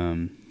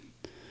 Totally.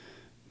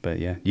 But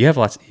yeah, you have a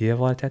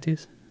lot of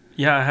tattoos?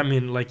 Yeah, I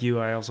mean, like you,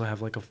 I also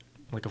have like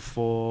a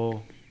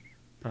full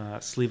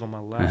sleeve on my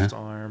left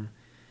arm,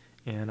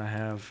 and I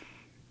have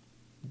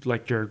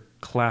like your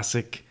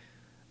classic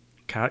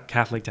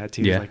Catholic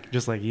tattoos, like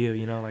just like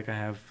you know, like I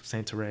have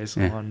Saint Therese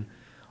on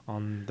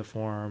the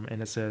forearm,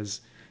 and it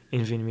says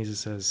in Vietnamese, it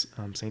says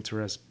Saint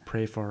Therese,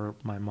 pray for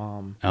my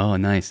mom. Oh,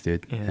 nice,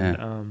 dude.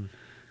 And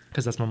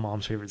because that's my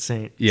mom's favorite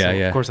saint. Yeah, so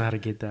yeah. Of course, I had to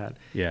get that.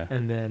 Yeah.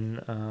 And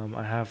then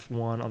I have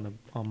one on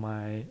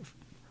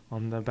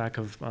the back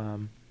of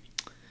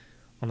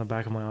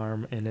my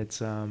arm, and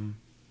it's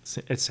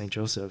Saint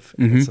Joseph.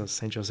 Mm-hmm. It says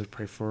Saint Joseph,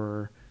 pray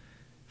for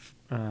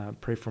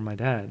my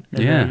dad.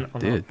 And yeah,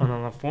 then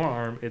on the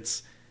forearm,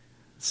 it's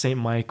Saint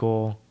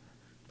Michael,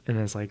 and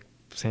it's like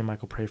Saint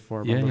Michael, pray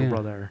for my little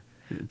brother.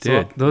 Dude,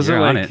 so those are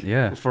like on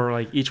it, for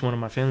like each one of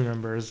my family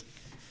members.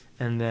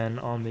 And then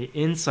on the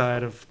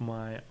inside of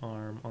my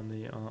arm, on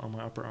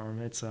my upper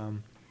arm, it's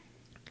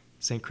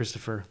Saint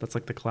Christopher. That's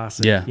like the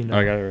classic, you know,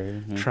 I got it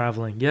right here.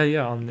 traveling.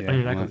 Yeah, on your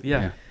necklace.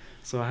 Yeah.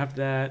 So I have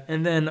that,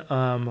 and then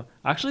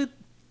actually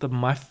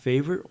my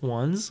favorite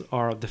ones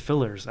are the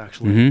fillers,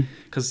 actually,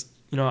 because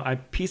you know I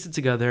pieced it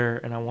together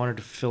and I wanted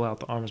to fill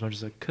out the arm as much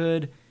as I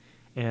could,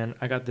 and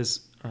I got this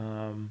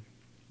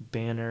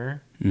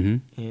banner,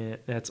 and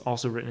that's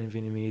also written in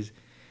Vietnamese,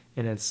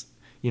 and it's,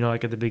 you know,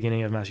 like at the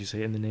beginning of Mass, you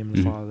say, in the name of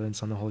the Father and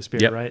Son and the Holy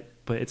Spirit, right?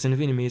 But it's in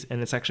Vietnamese,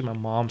 and it's actually my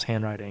mom's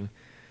handwriting.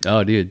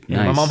 Oh, dude, and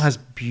nice. My mom has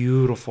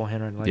beautiful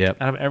handwriting.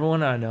 Like, out of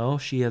everyone I know,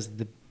 she has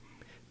the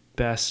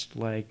best,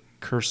 like,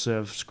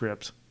 cursive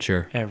script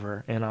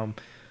ever. And I'm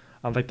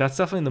like, that's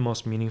definitely the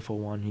most meaningful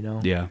one, you know?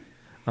 Yeah.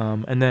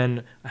 And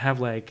then I have,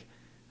 like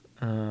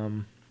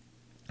the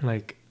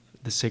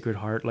Sacred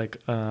Heart,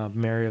 like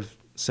Mary of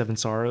Seven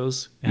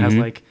Sorrows. It has,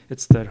 like,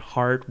 it's the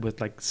heart with,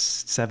 like,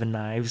 7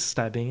 knives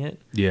stabbing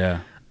it.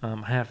 Yeah. I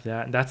have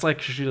that. And that's like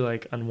actually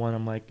like on one,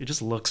 I'm like, it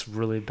just looks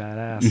really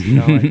badass. You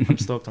know, like, I'm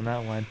stoked on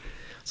that one.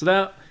 So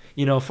that,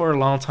 you know, for a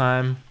long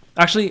time,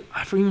 actually,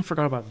 I even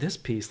forgot about this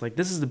piece. Like,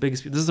 this is the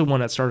biggest piece. This is the one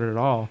that started it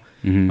all.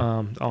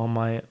 On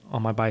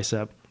my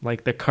bicep,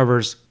 like that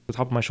covers the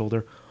top of my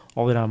shoulder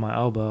all the way down my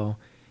elbow,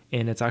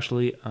 and it's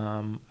actually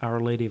Our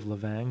Lady of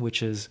Lavang,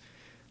 which is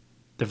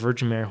the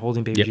Virgin Mary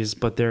holding baby Jesus,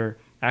 but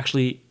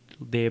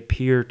they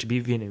appear to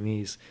be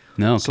Vietnamese.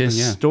 No, so the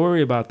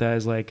story about that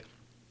is like,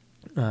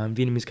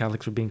 Vietnamese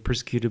Catholics were being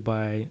persecuted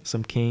by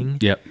some king,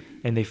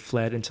 and they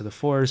fled into the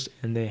forest,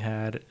 and they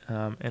had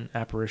an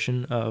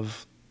apparition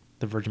of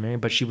the Virgin Mary,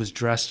 but she was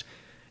dressed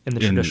in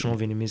the traditional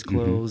Vietnamese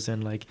clothes,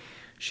 and like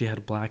she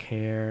had black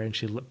hair, and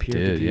she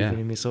appeared to be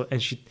Vietnamese. So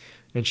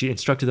and she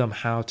instructed them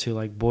how to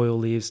like boil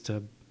leaves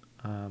to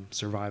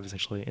survive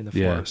essentially in the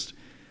forest.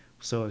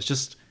 So it's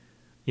just,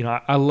 you know,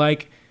 I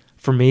like,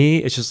 for me,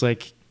 it's just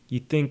like you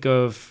think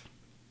of,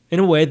 in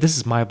a way, this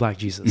is my Black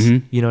Jesus.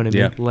 You know what I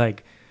mean?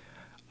 Like.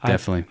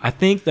 Definitely. I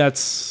think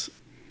that's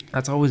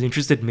always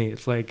interested me.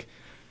 It's like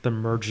the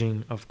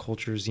merging of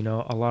cultures. You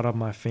know, a lot of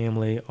my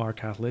family are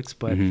Catholics,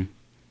 but you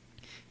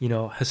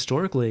know,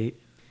 historically,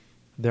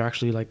 they're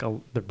actually like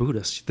they're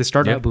Buddhist. They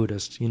started out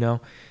Buddhist, you know,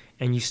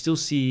 and you still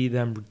see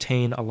them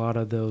retain a lot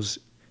of those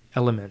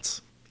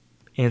elements,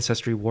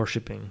 ancestry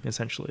worshiping.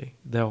 Essentially,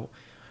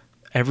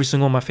 every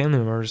single one of my family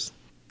members,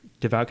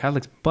 devout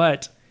Catholics,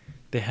 but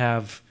they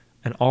have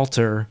an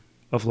altar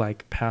of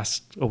like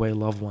passed away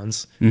loved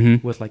ones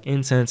with like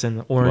incense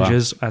and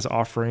oranges as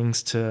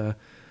offerings to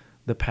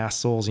the past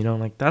souls, you know,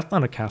 like that's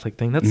not a Catholic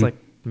thing. That's like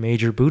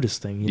major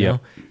Buddhist thing, you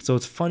know? So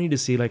it's funny to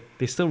see like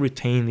they still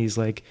retain these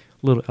like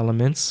little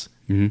elements,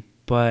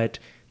 but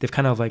they've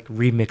kind of like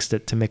remixed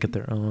it to make it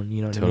their own,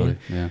 you know what I mean?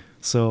 Yeah.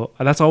 So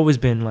that's always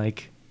been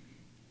like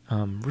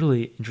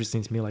really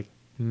interesting to me, like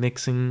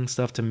mixing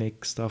stuff to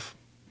make stuff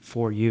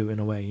for you in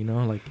a way, you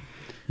know, like.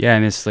 Yeah,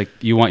 and it's like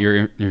you want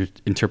your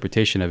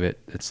interpretation of it.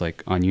 It's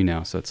like on you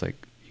now, so it's like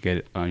you get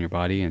it on your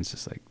body, and it's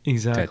just like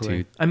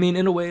tattooed. I mean,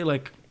 in a way,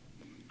 like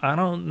I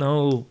don't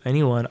know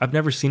anyone. I've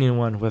never seen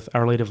anyone with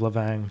Our Lady of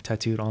Lavang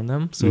tattooed on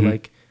them. So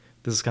like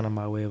this is kind of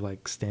my way of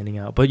like standing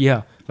out. But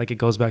yeah, like it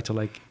goes back to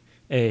like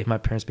A, my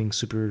parents being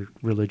super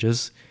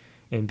religious,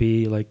 and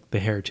B, like the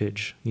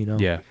heritage, you know?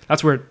 Yeah.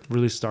 That's where it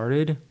really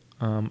started.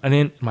 And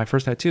then my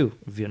first tattoo,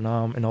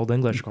 Vietnam in Old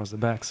English across the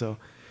back. So,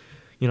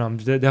 you know, I'm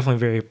definitely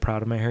very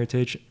proud of my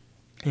heritage.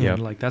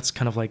 And like that's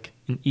kind of like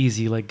an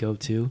easy like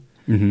go-to.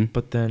 Mm-hmm.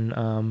 But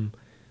then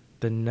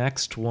the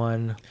next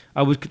one,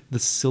 the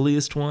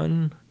silliest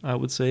one, I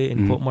would say,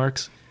 in quote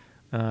marks,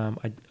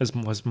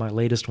 was my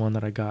latest one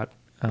that I got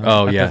at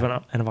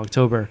the end of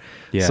October.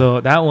 Yeah.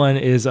 So that one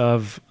is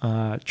of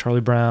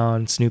Charlie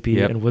Brown, Snoopy,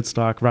 and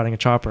Woodstock riding a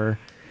chopper.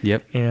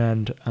 Yep.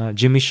 And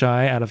Jimmy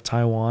Shai out of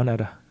Taiwan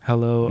at a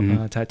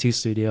Hello tattoo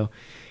studio.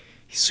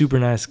 He's a super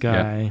nice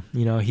guy. Yep.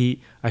 You know,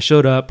 I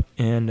showed up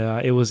and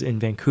it was in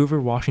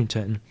Vancouver,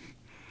 Washington.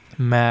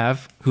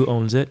 Mav, who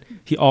owns it,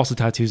 he also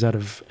tattoos out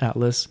of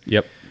Atlas.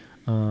 Yep.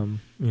 You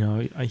know,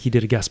 he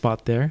did a guest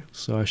spot there,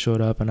 so I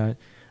showed up and I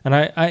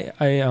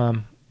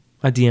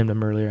DM'd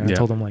him earlier and I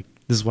told him like,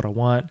 this is what I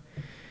want.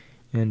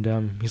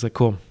 And he's like,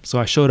 cool. So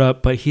I showed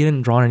up, but he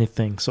didn't draw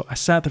anything. So I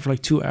sat there for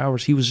like 2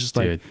 hours. He was just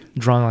like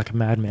drawing like a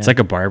madman. It's like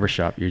a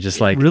barbershop. You're just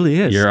like, it really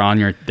is. You're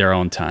on their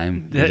own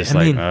time. You're just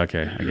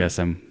okay, I guess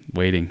I'm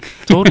waiting.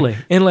 Totally.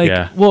 And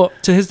like, well,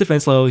 to his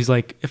defense, though, he's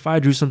like, if I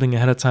drew something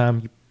ahead of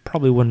time, you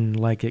probably wouldn't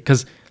like it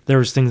because there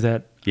was things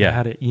that I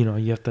had it, you know,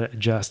 you have to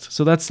adjust.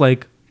 So that's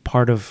like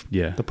part of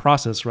the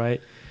process,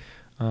 right?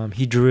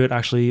 He drew it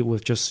actually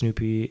with just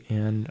Snoopy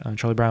and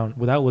Charlie Brown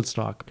without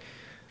Woodstock.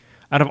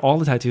 Out of all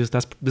the tattoos,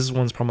 this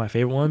one's probably my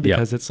favorite one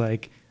because it's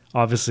like,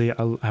 obviously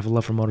I have a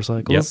love for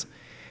motorcycles. Yep.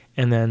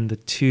 And then the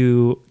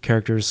two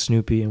characters,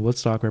 Snoopy and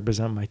Woodstock,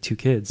 represent my two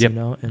kids, you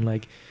know? And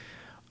like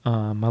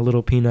my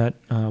little peanut,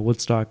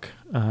 Woodstock,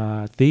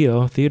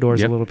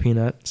 Theodore's a little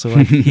peanut. So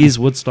like he's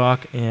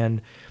Woodstock,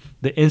 and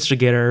the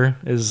instigator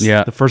is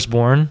the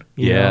firstborn,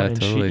 you know, and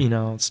totally. she, you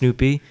know,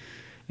 Snoopy.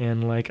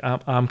 And like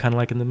I'm kind of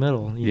like in the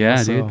middle. You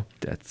know? Dude,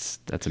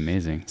 that's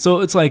amazing. So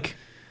it's like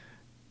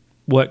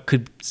what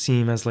could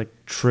seem as like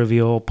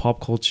trivial pop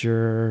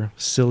culture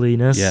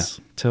silliness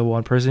to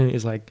one person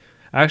is like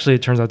actually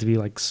it turns out to be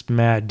like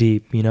mad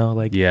deep. You know,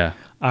 like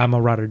I'm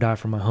a ride or die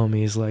for my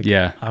homies. Like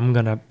I'm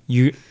gonna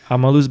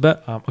lose a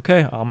bet.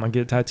 Okay, I'm gonna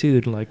get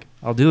tattooed. Like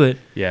I'll do it.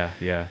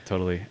 Yeah,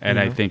 totally. And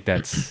I think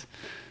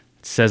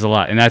says a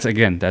lot. And that's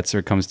where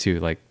it comes to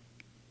like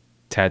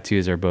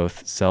tattoos are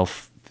both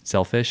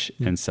selfish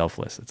and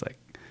selfless. It's like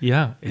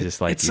it's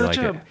just like it's you such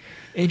like a it.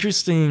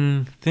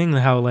 Interesting thing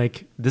how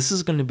like this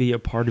is going to be a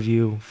part of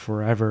you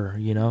forever,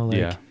 you know,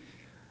 like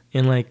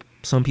and like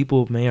some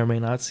people may or may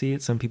not see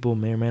it, some people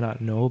may or may not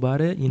know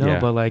about it, you know,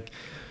 but like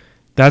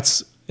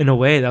that's in a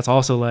way that's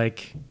also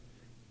like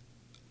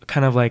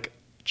kind of like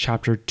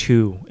chapter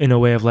 2 in a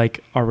way of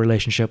like our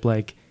relationship.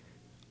 Like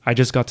I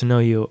just got to know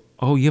you.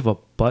 Oh, you have a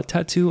butt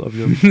tattoo of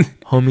your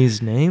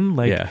homie's name?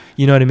 Like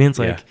you know what I mean? It's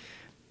like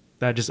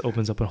that just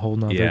opens up a whole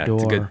nother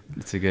door.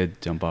 It's a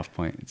good jump off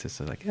point. It's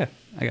just like,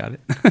 I got it.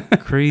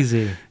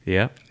 Crazy.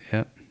 Yep.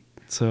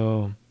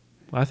 So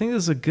I think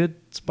this is a good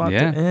spot to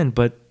end,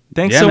 but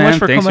thanks so man. much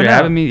for Thanks coming for out.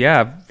 having me.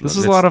 Yeah. This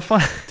was a lot of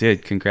fun.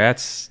 Dude,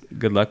 congrats.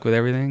 Good luck with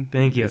everything.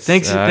 Thank you.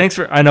 Thanks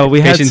for, I know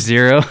we had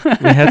zero.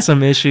 we had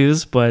some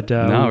issues, but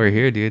no, we're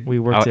here, dude. We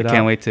worked it out. I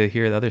can't wait to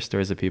hear the other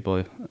stories of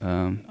people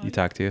you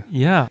talk to.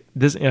 Yeah.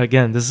 This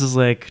is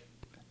like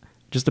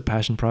just a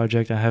passion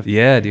project I have.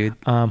 Yeah, dude.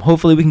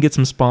 Hopefully we can get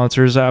some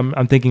sponsors.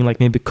 I'm thinking like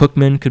maybe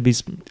Cookman could be.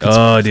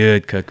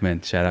 Dude,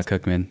 Cookman! Shout out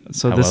Cookman.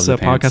 So this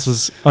podcast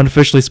was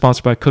unofficially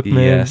sponsored by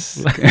Cookman.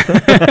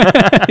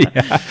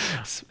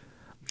 Yes.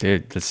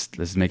 Dude,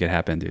 let's make it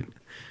happen, dude.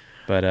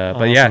 But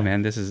awesome. Yeah,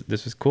 man, this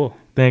was cool.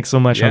 Thanks so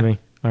much, homie.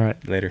 All right,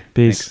 later.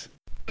 Peace.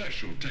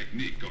 Special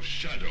technique of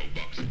shadow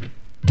boxing.